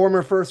a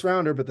former first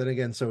rounder, but then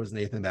again, so is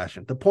Nathan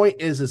Bastian. The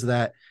point is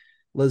that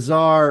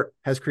Lazar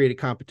has created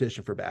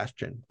competition for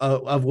Bastian,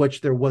 of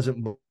which there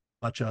wasn't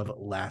much of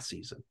last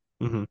season.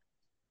 Mm-hmm.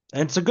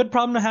 And it's a good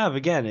problem to have.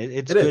 Again,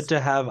 it's It good is. to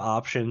have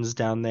options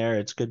down there.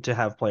 It's good to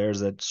have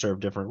players that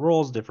serve different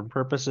roles, different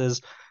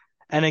purposes.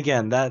 And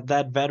again,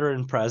 that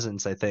veteran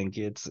presence, I think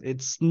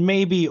it's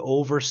maybe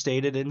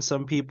overstated in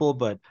some people,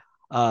 but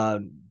uh,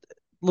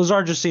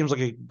 Lazard just seems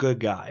like a good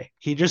guy.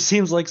 He just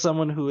seems like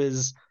someone who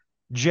is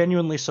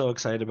genuinely so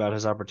excited about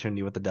his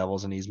opportunity with the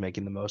Devils, and he's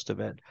making the most of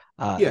it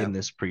Yeah, in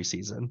this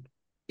preseason.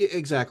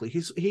 exactly.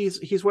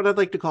 He's what I'd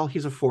like to call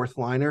he's a fourth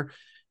liner.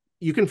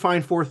 You can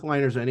find fourth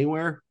liners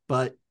anywhere,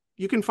 but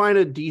you can find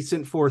a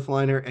decent fourth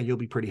liner and you'll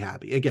be pretty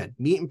happy. Again,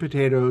 meat and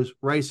potatoes,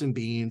 rice and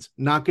beans,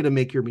 not going to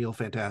make your meal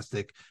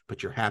fantastic,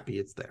 but you're happy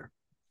it's there.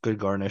 Good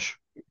garnish.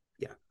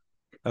 Yeah.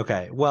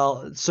 Okay.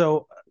 Well,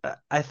 so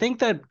I think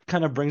that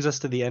kind of brings us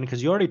to the end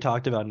because you already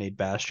talked about Nate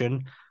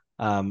Bastian.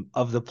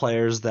 Of the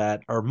players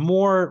that are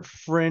more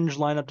fringe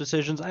lineup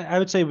decisions, I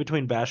would say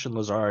between Bastian and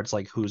Lazar, it's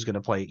like who's going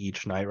to play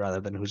each night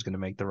rather than who's going to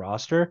make the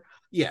roster.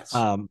 Yes.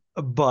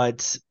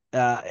 But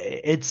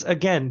it's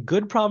again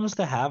good problems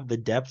to have. The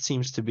depth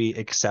seems to be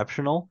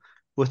exceptional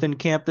within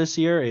camp this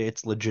year.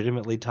 It's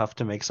legitimately tough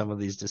to make some of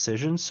these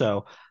decisions.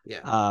 So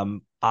Yeah.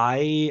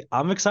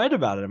 I'm excited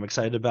about it. I'm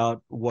excited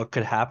about what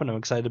could happen. I'm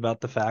excited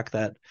about the fact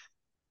that,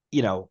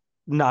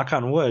 knock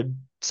on wood,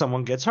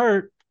 someone gets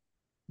hurt.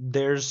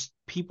 There's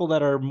people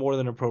that are more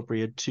than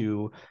appropriate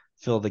to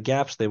fill the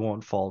gaps. They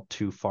won't fall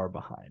too far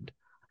behind.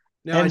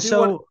 Now And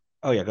so,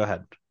 oh yeah, go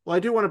ahead. Well, I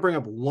do want to bring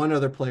up one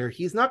other player.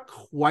 He's not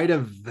quite a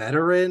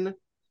veteran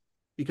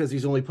because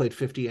he's only played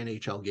 50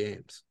 NHL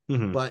games,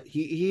 Mm-hmm. but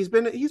he's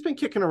been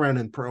kicking around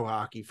in pro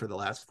hockey for the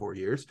last 4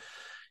 years.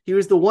 He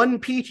was the one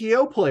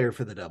PTO player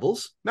for the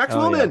Devils, Max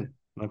Willman.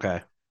 Yeah.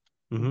 Okay.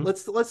 Mm-hmm.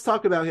 Let's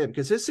talk about him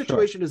because his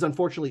situation is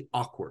unfortunately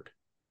awkward.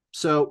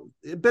 So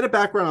a bit of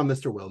background on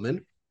Mr. Willman.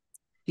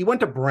 He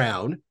went to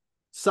Brown,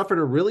 suffered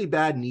a really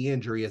bad knee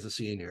injury as a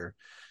senior,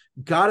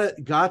 got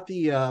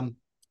the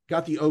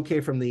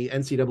okay from the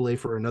NCAA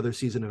for another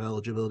season of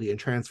eligibility and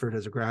transferred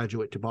as a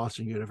graduate to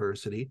Boston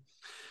University.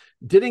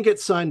 Didn't get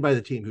signed by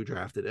the team who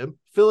drafted him.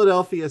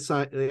 Philadelphia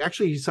signed.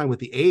 Actually, he signed with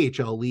the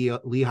AHL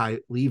Lehigh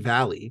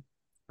Valley.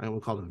 I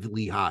won't call it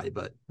Lehigh,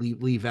 but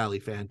Lee Valley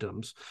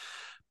Phantoms.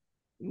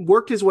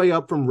 Worked his way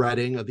up from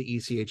Reading of the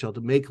ECHL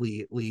to make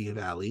Lee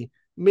Valley.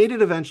 Made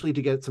it eventually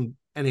to get some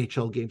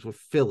NHL games with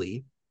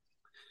Philly.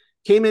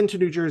 Came into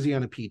New Jersey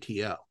on a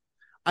PTO.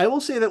 I will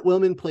say that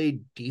Willman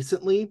played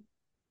decently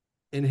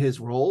in his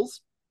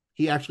roles.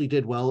 He actually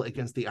did well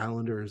against the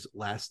Islanders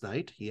last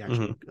night. He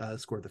actually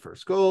scored the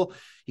first goal.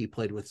 He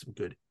played with some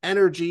good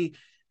energy.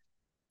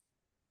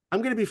 I'm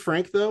going to be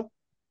frank, though.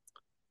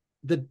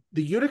 The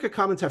Utica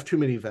Comets have too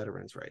many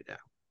veterans right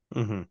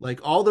now. Mm-hmm. Like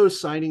all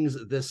those signings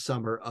this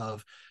summer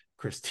of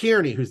Chris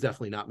Tierney, who's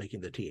definitely not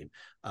making the team.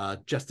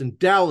 Justin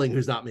Dowling,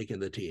 who's not making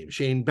the team.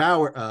 Shane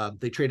Bauer,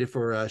 they traded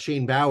for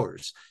Shane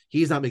Bowers.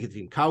 He's not making the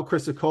team. Kyle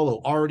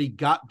Crisicolo already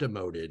got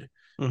demoted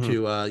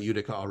to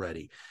Utica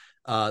already.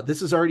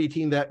 This is already a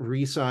team that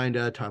re-signed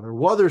Tyler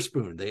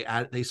Wotherspoon.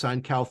 They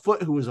signed Cal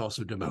Foote, who was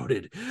also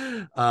demoted.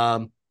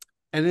 And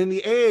in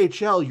the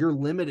AHL, you're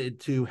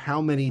limited to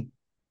how many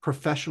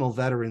professional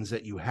veterans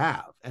that you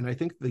have. And I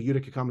think the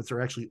Utica Comets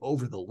are actually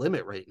over the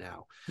limit right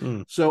now.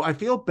 So I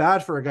feel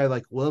bad for a guy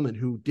like Willman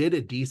who did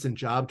a decent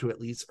job to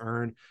at least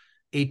earn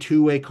a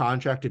two-way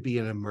contract to be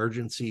an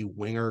emergency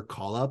winger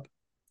call-up.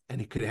 And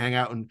he could hang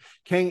out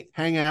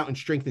and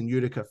strengthen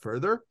Utica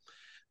further.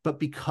 But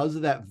because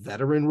of that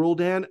veteran rule,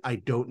 Dan, I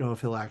don't know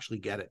if he'll actually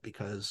get it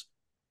because,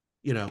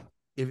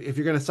 if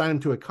you're going to sign him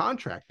to a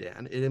contract,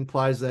 Dan, it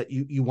implies that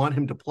you want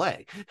him to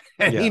play.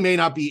 And he may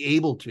not be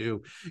able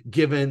to,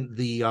 given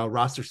the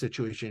roster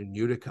situation in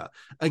Utica.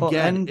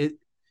 Again,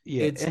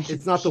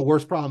 it's not the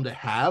worst problem to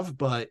have,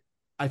 but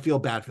I feel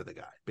bad for the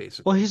guy,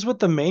 basically. Well, he's with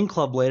the main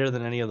club later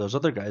than any of those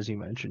other guys you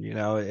mentioned.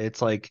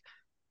 It's like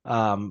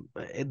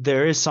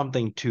there is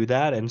something to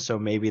that, and so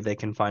maybe they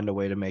can find a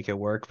way to make it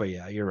work. But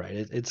yeah, you're right.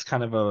 It's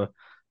kind of a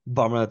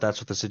bummer that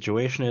that's what the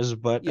situation is.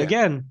 But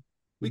again,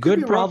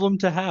 good problem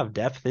to have.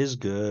 Depth is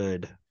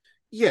good.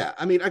 Yeah,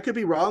 I mean, I could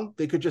be wrong.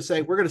 They could just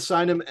say we're going to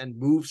sign him and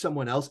move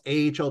someone else.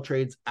 AHL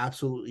trades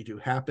absolutely do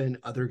happen.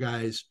 Other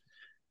guys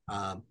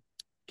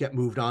get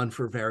moved on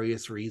for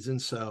various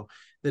reasons. So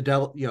the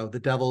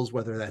Devils,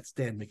 whether that's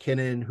Dan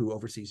McKinnon, who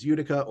oversees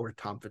Utica, or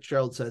Tom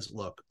Fitzgerald says,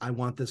 look, I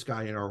want this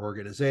guy in our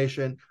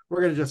organization.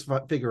 We're going to just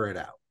figure it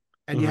out.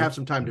 And you have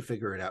some time to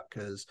figure it out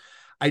because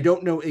I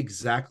don't know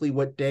exactly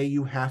what day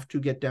you have to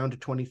get down to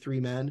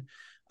 23 men.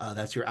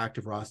 That's your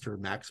active roster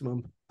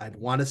maximum. I'd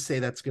want to say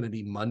that's going to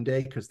be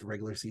Monday because the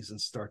regular season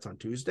starts on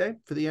Tuesday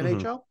for the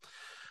NHL.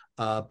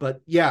 But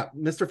yeah,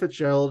 Mr.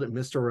 Fitzgerald and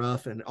Mr.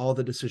 Ruff and all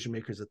the decision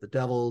makers at the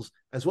Devils,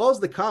 as well as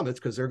the Comets,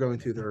 because they're going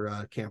through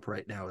their camp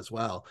right now as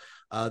well.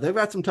 They've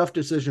got some tough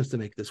decisions to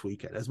make this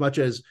weekend. As much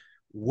as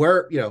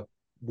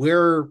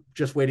we're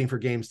just waiting for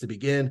games to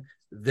begin.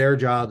 Their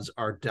jobs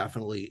are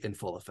definitely in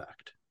full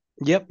effect.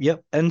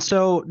 Yep. And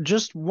so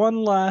just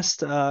one last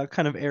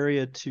kind of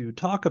area to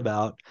talk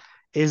about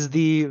is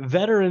the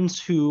veterans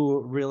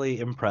who really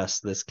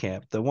impressed this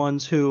camp, the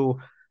ones who,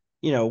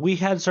 we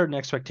had certain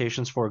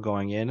expectations for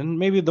going in, and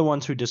maybe the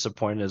ones who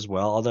disappointed as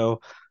well. Although,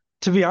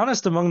 to be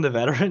honest, among the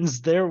veterans,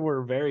 there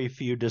were very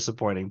few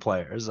disappointing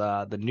players.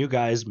 The new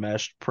guys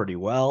meshed pretty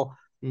well.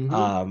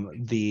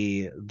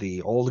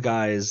 The old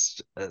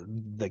guys,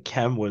 the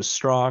chem was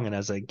strong, and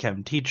as a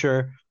chem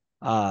teacher,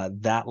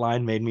 that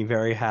line made me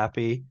very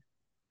happy.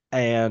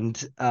 And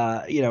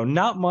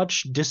not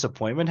much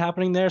disappointment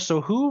happening there.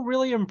 So who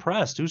really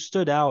impressed? Who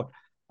stood out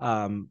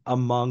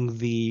among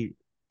the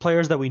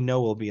players that we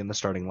know will be in the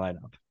starting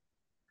lineup?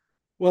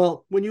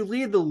 Well, when you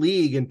lead the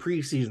league in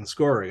preseason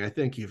scoring, I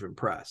think you've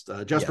impressed.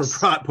 Jesper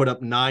Bratt put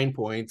up 9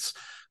 points.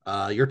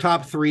 Your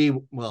top three,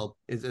 well,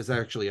 is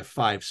actually a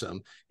fivesome.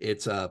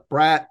 It's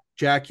Bratt,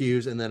 Jack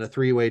Hughes, and then a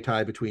three-way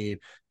tie between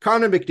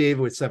Connor McDavid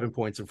with 7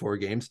 points in 4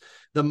 games,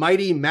 the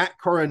mighty Matt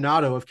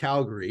Coronado of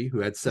Calgary,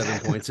 who had 7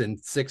 points in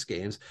 6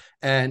 games,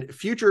 and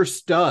future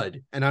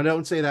stud, and I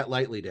don't say that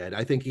lightly, Dad.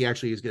 I think he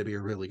actually is going to be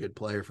a really good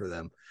player for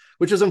them,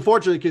 which is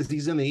unfortunate because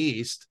he's in the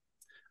East.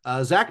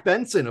 Zach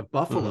Benson of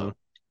Buffalo,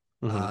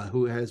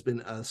 who has been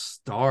a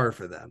star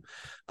for them.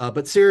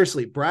 But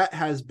seriously, Bratt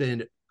has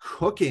been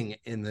cooking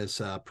in this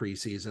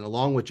preseason,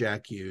 along with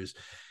Jack Hughes.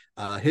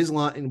 His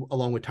line,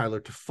 along with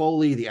Tyler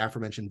Toffoli, the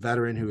aforementioned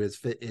veteran who has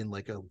fit in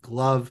like a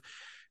glove,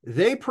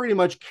 they pretty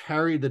much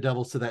carried the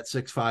Devils to that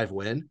 6-5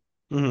 win.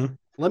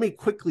 Let me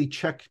quickly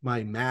check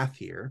my math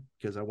here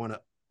because I want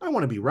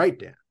to be right,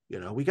 Dan.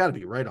 We got to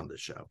be right on this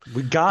show.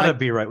 We got to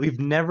be right. We've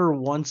never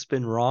once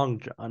been wrong,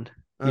 John.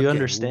 You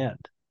understand.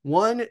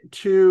 1,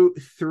 2,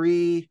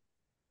 3,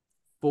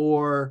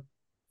 4,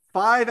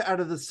 5 out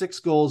of the 6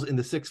 goals in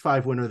the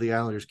 6-5 win of the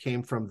Islanders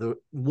came from the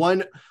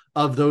one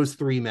of those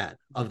 3 men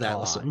of that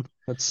line.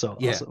 That's so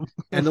awesome.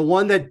 And the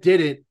one that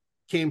didn't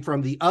came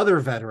from the other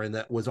veteran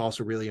that was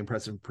also really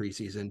impressive in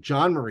preseason,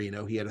 John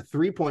Marino. He had a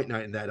 3-point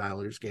night in that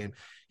Islanders game.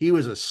 He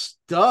was a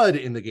stud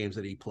in the games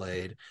that he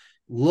played.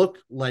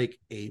 Looked like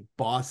a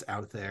boss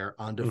out there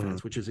on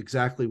defense, which is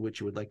exactly what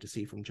you would like to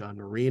see from John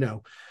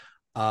Marino.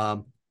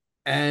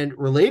 And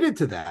related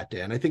to that,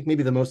 Dan, I think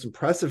maybe the most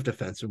impressive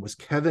defenseman was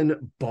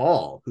Kevin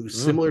Ball, who's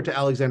similar to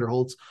Alexander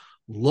Holtz,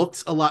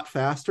 looks a lot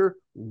faster,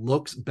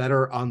 looks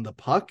better on the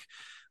puck.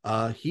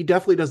 He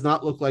definitely does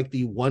not look like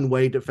the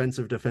one-way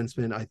defensive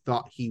defenseman I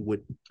thought he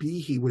would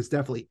be. He was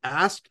definitely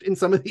asked in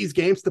some of these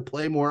games to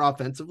play more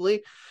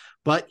offensively,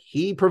 but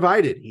he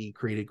provided. He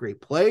created great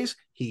plays.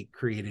 He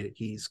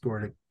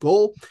scored a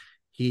goal.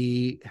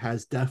 He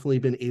has definitely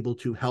been able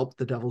to help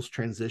the Devils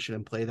transition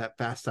and play that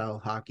fast style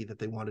of hockey that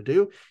they want to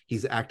do.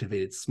 He's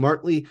activated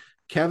smartly.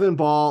 Kevin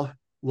Ball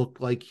looked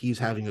like he's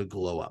having a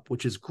glow up,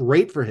 which is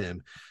great for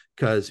him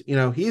because,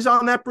 he's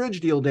on that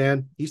bridge deal,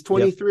 Dan. He's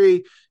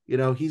 23.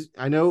 Yep.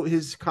 I know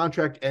his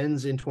contract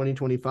ends in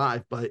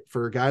 2025, but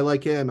for a guy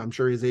like him, I'm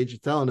sure his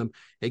agent's telling him,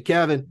 hey,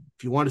 Kevin,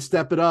 if you want to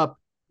step it up,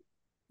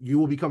 you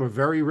will become a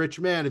very rich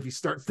man if you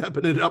start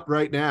stepping it up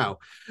right now.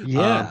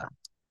 Yeah.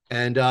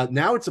 And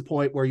now it's a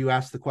point where you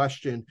ask the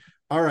question,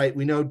 all right,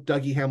 we know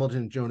Dougie Hamilton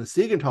and Jonas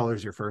Siegenthaler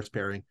is your first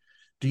pairing.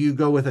 Do you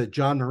go with a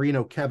John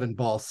Marino, Kevin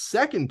Ball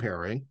second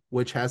pairing,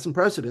 which has some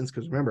precedence?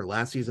 Because remember,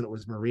 last season it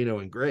was Marino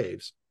and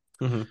Graves.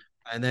 And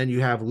then you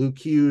have Luke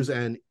Hughes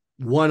and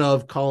one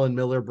of Colin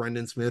Miller,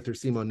 Brendan Smith, or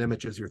Simon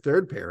Nemec as your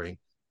third pairing.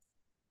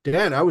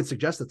 Dan, I would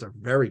suggest that's a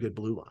very good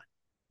blue line.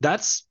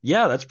 That's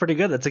pretty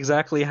good. That's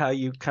exactly how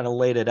you kind of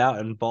laid it out.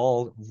 And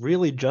Ball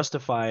really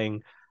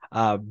justifying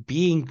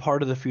being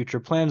part of the future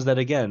plans that,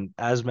 again,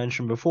 as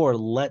mentioned before,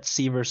 let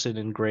Severson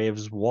and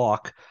Graves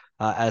walk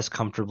as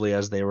comfortably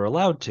as they were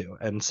allowed to.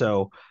 And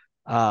so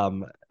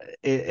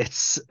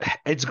it's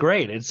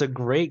great. It's a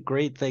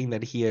great thing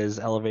that he has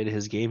elevated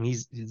his game.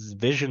 His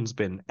vision's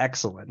been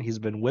excellent. He's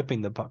been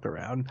whipping the puck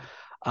around.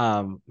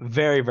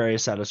 Very, very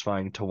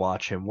satisfying to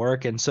watch him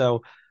work. And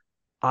so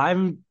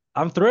I'm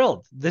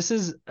thrilled. This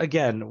is,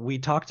 again, we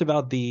talked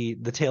about the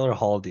Taylor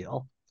Hall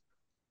deal.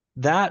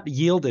 That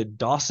yielded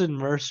Dawson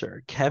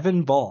Mercer,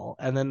 Kevin Ball,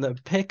 and then the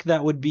pick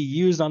that would be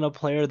used on a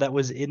player that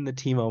was in the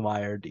Timo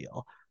Meier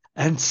deal.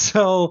 And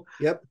so,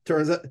 yep,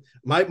 turns out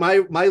my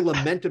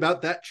lament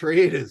about that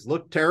trade is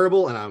looked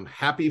terrible, and I'm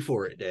happy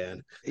for it,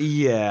 Dan.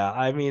 Yeah,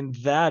 I mean,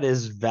 that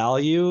is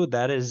value.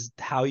 That is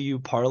how you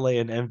parlay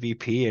an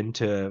MVP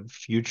into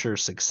future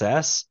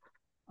success.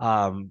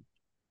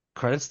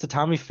 Credits to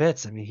Tommy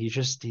Fitz. I mean,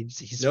 he's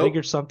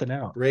figured something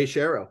out. Ray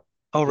Shero.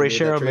 Oh, Ray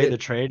Shero made the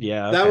trade.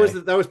 Yeah,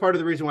 that was part of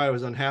the reason why I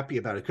was unhappy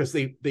about it, because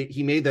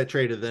he made that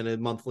trade and then a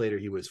month later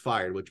he was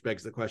fired, which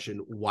begs the question: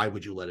 why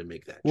would you let him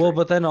make that? Well,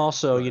 but then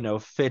also,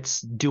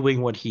 Fitz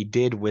doing what he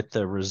did with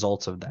the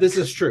results of that. This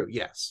is true.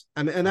 Yes,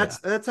 I mean, and that's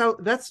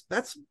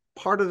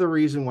part of the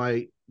reason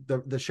why the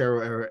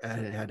Shero era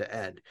had to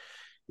end.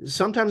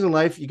 Sometimes in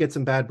life you get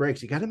some bad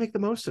breaks. You got to make the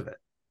most of it.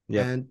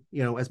 Yeah. And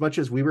as much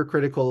as we were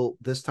critical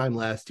this time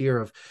last year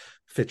of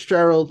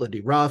Fitzgerald,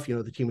 Lindy Ruff,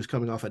 the team was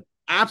coming off an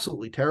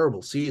absolutely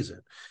terrible season.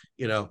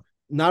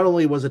 Not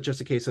only was it just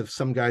a case of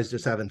some guys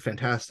just having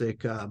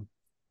fantastic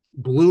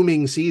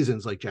blooming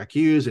seasons like Jack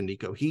Hughes and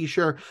Nico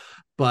Heischer,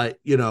 but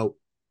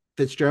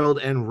Fitzgerald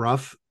and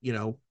Ruff,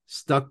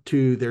 stuck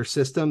to their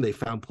system. They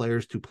found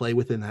players to play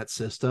within that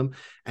system.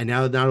 And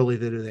now not only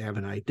do they have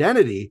an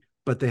identity,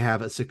 but they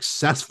have a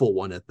successful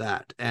one at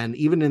that. And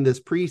even in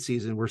this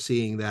preseason, we're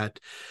seeing that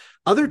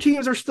other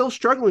teams are still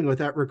struggling with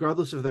that,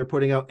 regardless if they're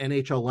putting out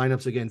NHL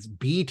lineups against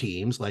B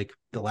teams, like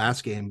the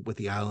last game with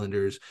the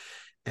Islanders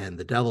and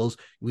the Devils.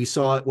 We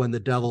saw it when the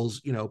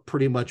Devils,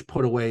 pretty much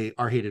put away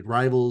our hated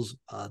rivals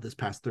this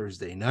past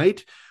Thursday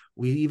night.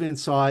 We even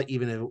saw it,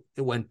 even if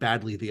it went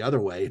badly the other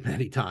way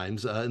many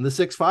times in the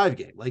 6-5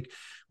 game. Like,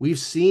 we've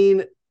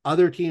seen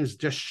other teams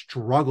just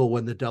struggle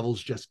when the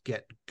Devils just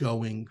get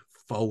going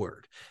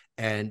forward.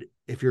 And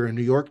if you're a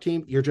New York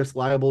team, you're just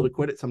liable to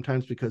quit it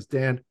sometimes because,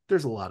 Dan,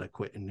 there's a lot of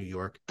quit in New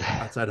York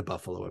outside of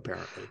Buffalo,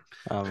 apparently.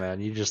 Oh, man,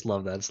 you just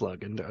love that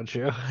slogan, don't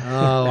you?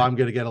 Oh, I'm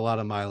going to get a lot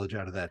of mileage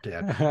out of that,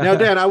 Dan. Now,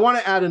 Dan, I want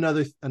to add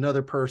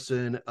another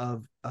person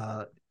of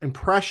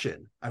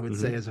impression, I would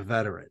say, as a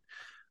veteran,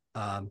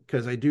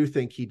 because I do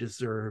think he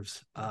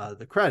deserves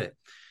the credit.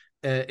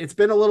 It's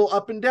been a little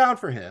up and down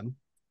for him,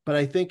 but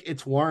I think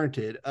it's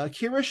warranted.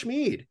 Kira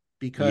Schmid,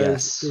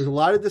 because there was a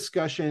lot of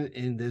discussion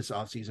in this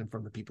offseason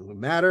from the people who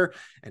matter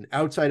and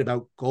outside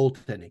about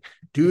goaltending.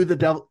 Can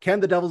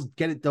the Devils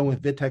get it done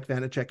with Vitek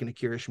Vanacek and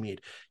Akira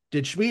Schmid?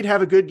 Did Schmid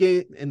have a good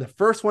game in the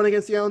first one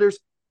against the Islanders?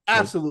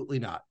 Absolutely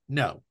not.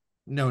 No.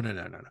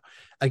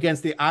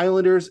 Against the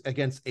Islanders,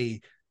 against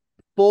a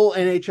full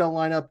NHL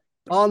lineup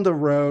on the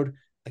road,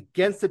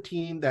 against a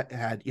team that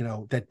had,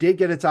 that did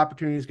get its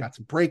opportunities, got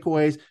some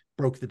breakaways,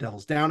 broke the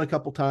Devils down a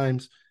couple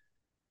times.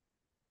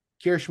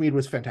 Akira Schmid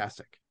was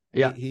fantastic.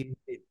 Yeah, he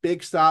made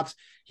big stops.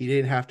 He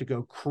didn't have to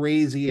go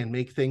crazy and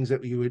make things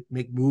that you would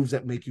make moves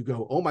that make you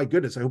go, oh my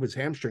goodness, I hope his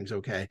hamstring's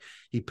okay.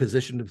 He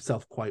positioned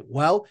himself quite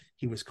well.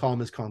 He was calm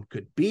as calm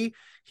could be.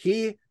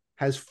 He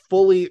has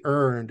fully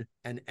earned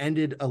and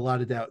ended a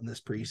lot of doubt in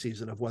this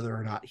preseason of whether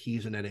or not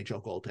he's an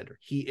NHL goaltender.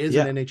 He is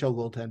an NHL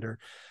goaltender.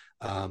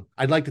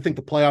 I'd like to think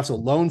the playoffs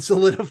alone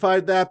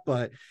solidified that,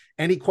 but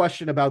any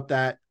question about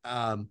that,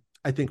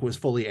 I think was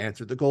fully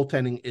answered. The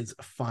goaltending is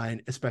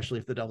fine, especially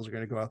if the Devils are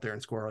going to go out there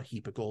and score a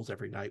heap of goals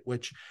every night,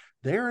 which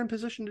they're in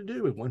position to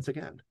do once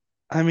again.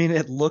 I mean,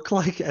 it looked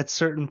like at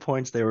certain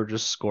points they were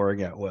just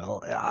scoring at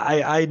will.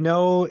 I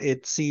know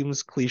it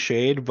seems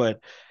cliched, but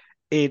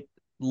it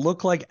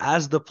looked like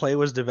as the play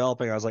was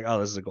developing, I was like, oh,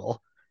 this is a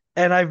goal.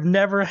 And I've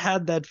never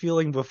had that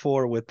feeling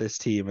before with this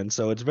team. And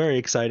so it's very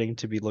exciting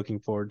to be looking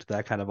forward to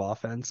that kind of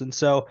offense. And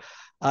so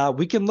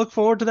we can look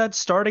forward to that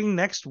starting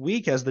next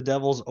week as the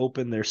Devils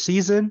open their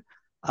season.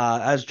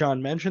 As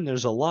John mentioned,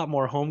 there's a lot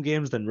more home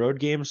games than road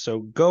games.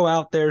 So go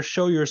out there,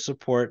 show your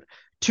support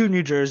to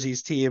New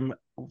Jersey's team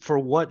for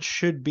what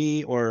should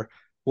be, or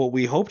what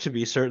we hope to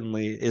be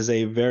certainly, is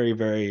a very,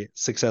 very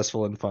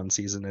successful and fun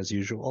season as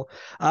usual.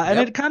 And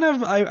it kind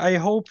of, I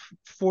hope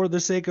for the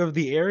sake of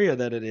the area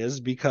that it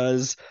is,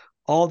 because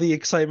all the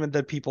excitement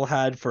that people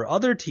had for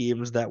other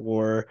teams that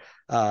were,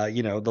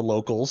 the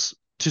locals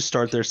to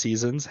start their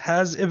seasons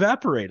has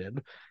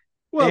evaporated.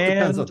 Well, it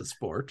depends on the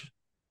sport.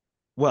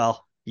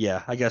 Well,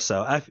 yeah, I guess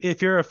so.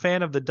 If you're a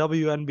fan of the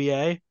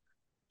WNBA,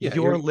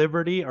 your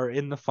Liberty are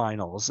in the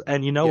finals.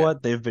 And you know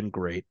what? They've been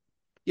great.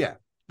 Yeah.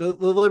 The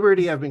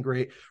Liberty have been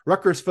great.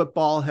 Rutgers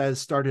football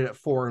has started at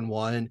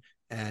 4-1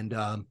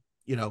 and,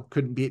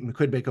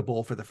 could make a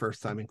bowl for the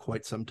first time in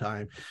quite some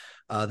time.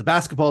 The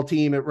basketball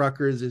team at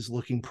Rutgers is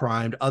looking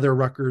primed. Other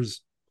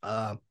Rutgers,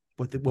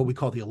 what we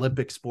call the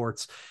Olympic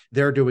sports,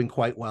 they're doing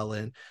quite well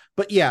in.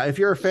 But yeah, if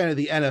you're a fan of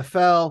the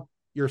NFL,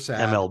 you're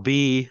sad.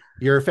 MLB.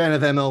 You're a fan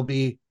of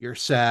MLB, you're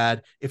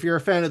sad. If you're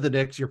a fan of the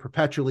Knicks, you're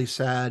perpetually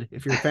sad.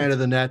 If you're a fan of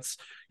the Nets,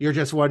 you're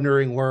just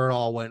wondering where it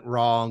all went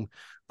wrong.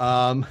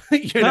 No,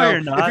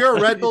 you're not. If you're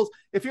a Red Bulls,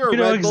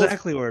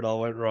 exactly where it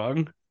all went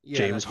wrong. Yeah,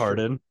 James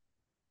Harden,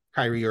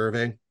 Kyrie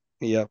Irving.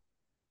 Yep.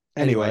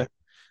 Anyway.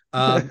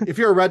 If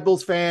you're a Red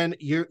Bulls fan,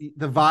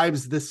 the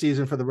vibes this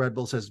season for the Red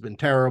Bulls has been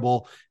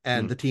terrible,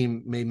 and the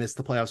team may miss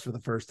the playoffs for the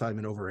first time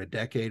in over a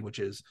decade, which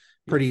is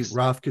pretty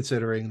rough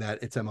considering that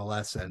it's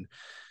MLS, and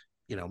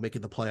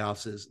making the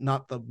playoffs is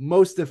not the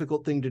most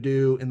difficult thing to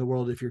do in the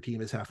world if your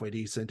team is halfway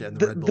decent and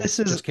the Red Bulls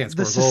just can't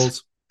score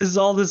goals. This is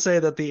all to say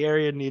that the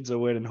area needs a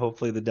win, and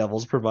hopefully the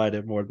Devils provide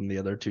it more than the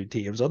other two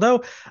teams.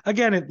 Although,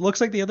 again, it looks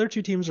like the other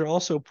two teams are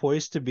also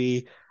poised to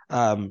be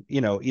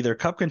either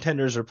cup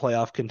contenders or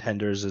playoff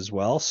contenders as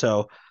well.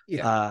 So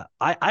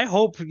I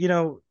hope,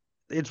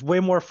 it's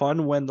way more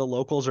fun when the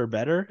locals are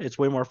better. It's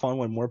way more fun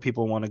when more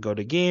people want to go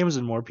to games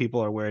and more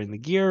people are wearing the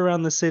gear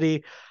around the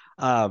city.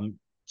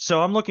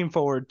 So I'm looking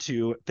forward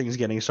to things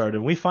getting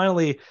started. We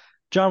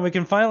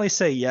can finally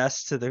say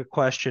yes to the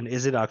question,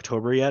 is it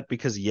October yet?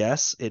 Because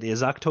yes, it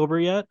is October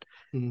yet.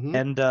 Mm-hmm.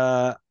 And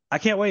I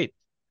can't wait.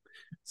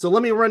 So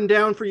let me run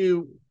down for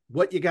you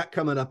what you got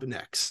coming up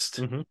next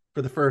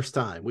for the first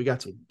time. We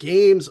got some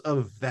games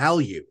of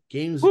value,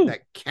 games that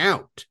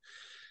count.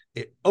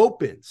 It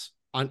opens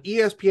on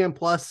ESPN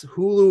Plus,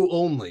 Hulu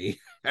only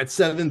at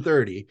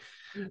 7:30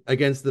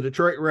 against the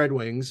Detroit Red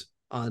Wings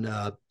on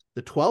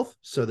the 12th.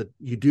 So that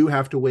you do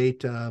have to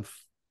wait.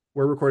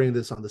 We're recording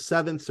this on the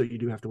 7th, so you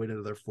do have to wait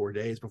another 4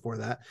 days before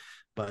that.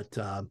 But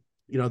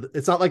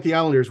it's not like the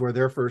Islanders where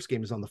their first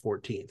game is on the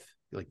 14th.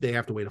 Like they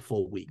have to wait a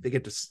full week. They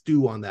get to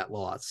stew on that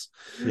loss,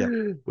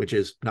 which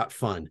is not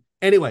fun.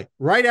 Anyway,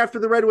 right after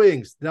the Red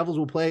Wings, the Devils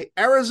will play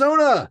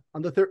Arizona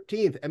on the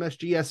 13th,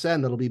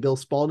 MSGSN. That'll be Bill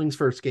Spalding's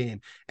first game.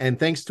 And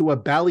thanks to a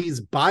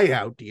Bally's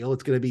buyout deal,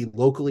 it's going to be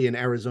locally in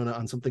Arizona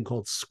on something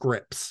called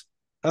Scripps.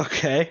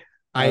 Okay.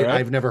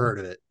 I've never heard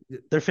of it.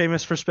 They're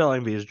famous for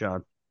spelling bees,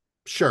 John.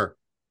 Sure.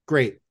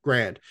 Great.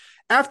 Grand.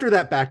 After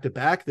that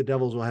back-to-back, the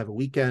Devils will have a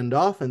weekend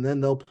off, and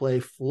then they'll play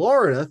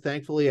Florida,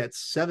 thankfully, at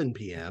 7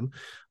 p.m.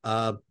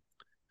 On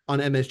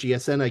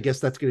MSGSN. I guess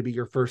that's going to be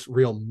your first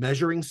real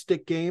measuring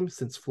stick game,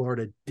 since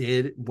Florida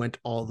went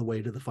all the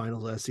way to the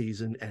finals last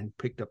season and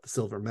picked up the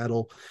silver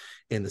medal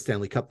in the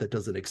Stanley Cup that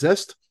doesn't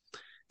exist.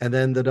 And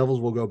then the Devils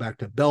will go back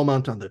to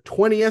Belmont on the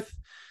 20th.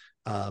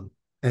 And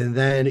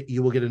then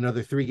you will get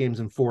another 3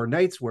 games in 4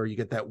 nights where you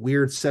get that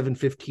weird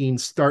 7:15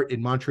 start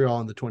in Montreal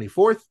on the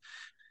 24th.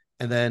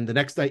 And then the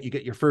next night you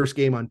get your first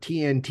game on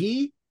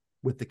TNT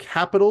with the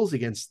Capitals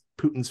against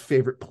Putin's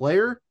favorite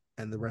player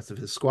and the rest of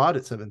his squad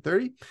at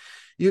 7:30.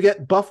 You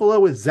get Buffalo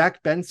with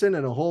Zach Benson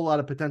and a whole lot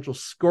of potential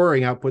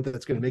scoring output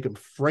that's going to make him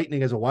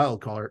frightening as a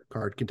wild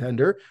card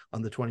contender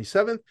on the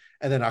 27th.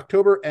 And then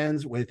October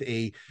ends with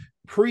a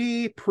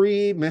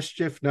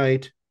pre-mischief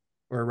night,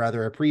 or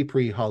rather a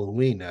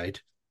pre-Halloween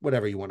night,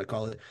 whatever you want to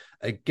call it,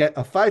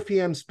 a 5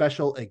 p.m.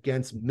 special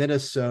against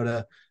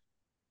Minnesota.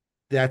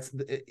 That's,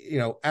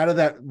 out of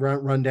that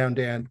rundown,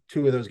 Dan,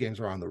 2 of those games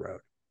are on the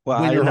road.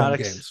 Well, I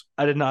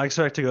did not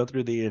expect to go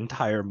through the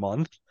entire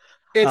month.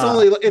 It's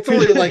only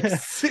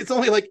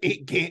like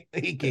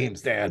 8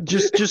 games, Dan.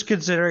 Just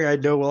considering I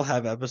know we'll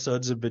have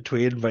episodes in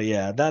between, but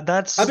yeah,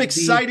 that's. I'm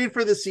excited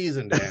for the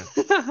season, Dan.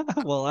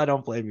 Well, I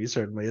don't blame you.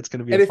 Certainly, it's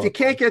going to be. And if you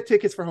can't get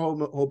tickets for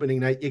home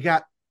opening night, you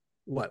got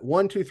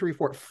 1, 2, 3,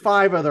 4,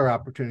 5 other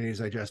opportunities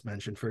I just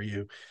mentioned for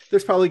you.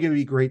 There's probably going to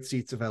be great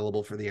seats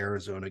available for the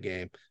Arizona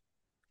game.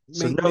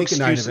 Make a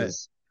night of it.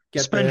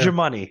 Spend your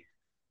money.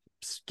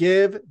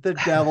 Give the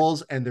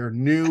Devils and their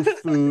new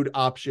food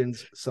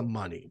options some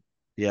money.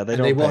 Yeah,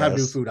 they will have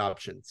new food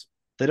options.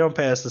 They don't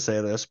pay us to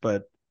say this,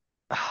 but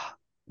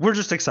we're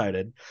just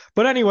excited.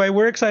 But anyway,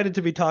 we're excited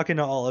to be talking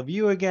to all of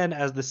you again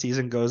as the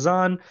season goes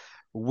on.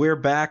 We're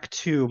back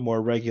to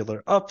more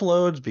regular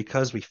uploads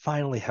because we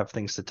finally have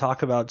things to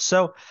talk about.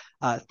 So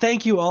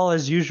thank you all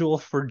as usual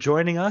for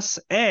joining us,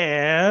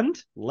 and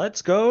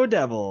let's go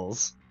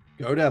Devils.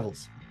 Go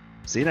Devils.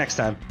 See you next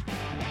time.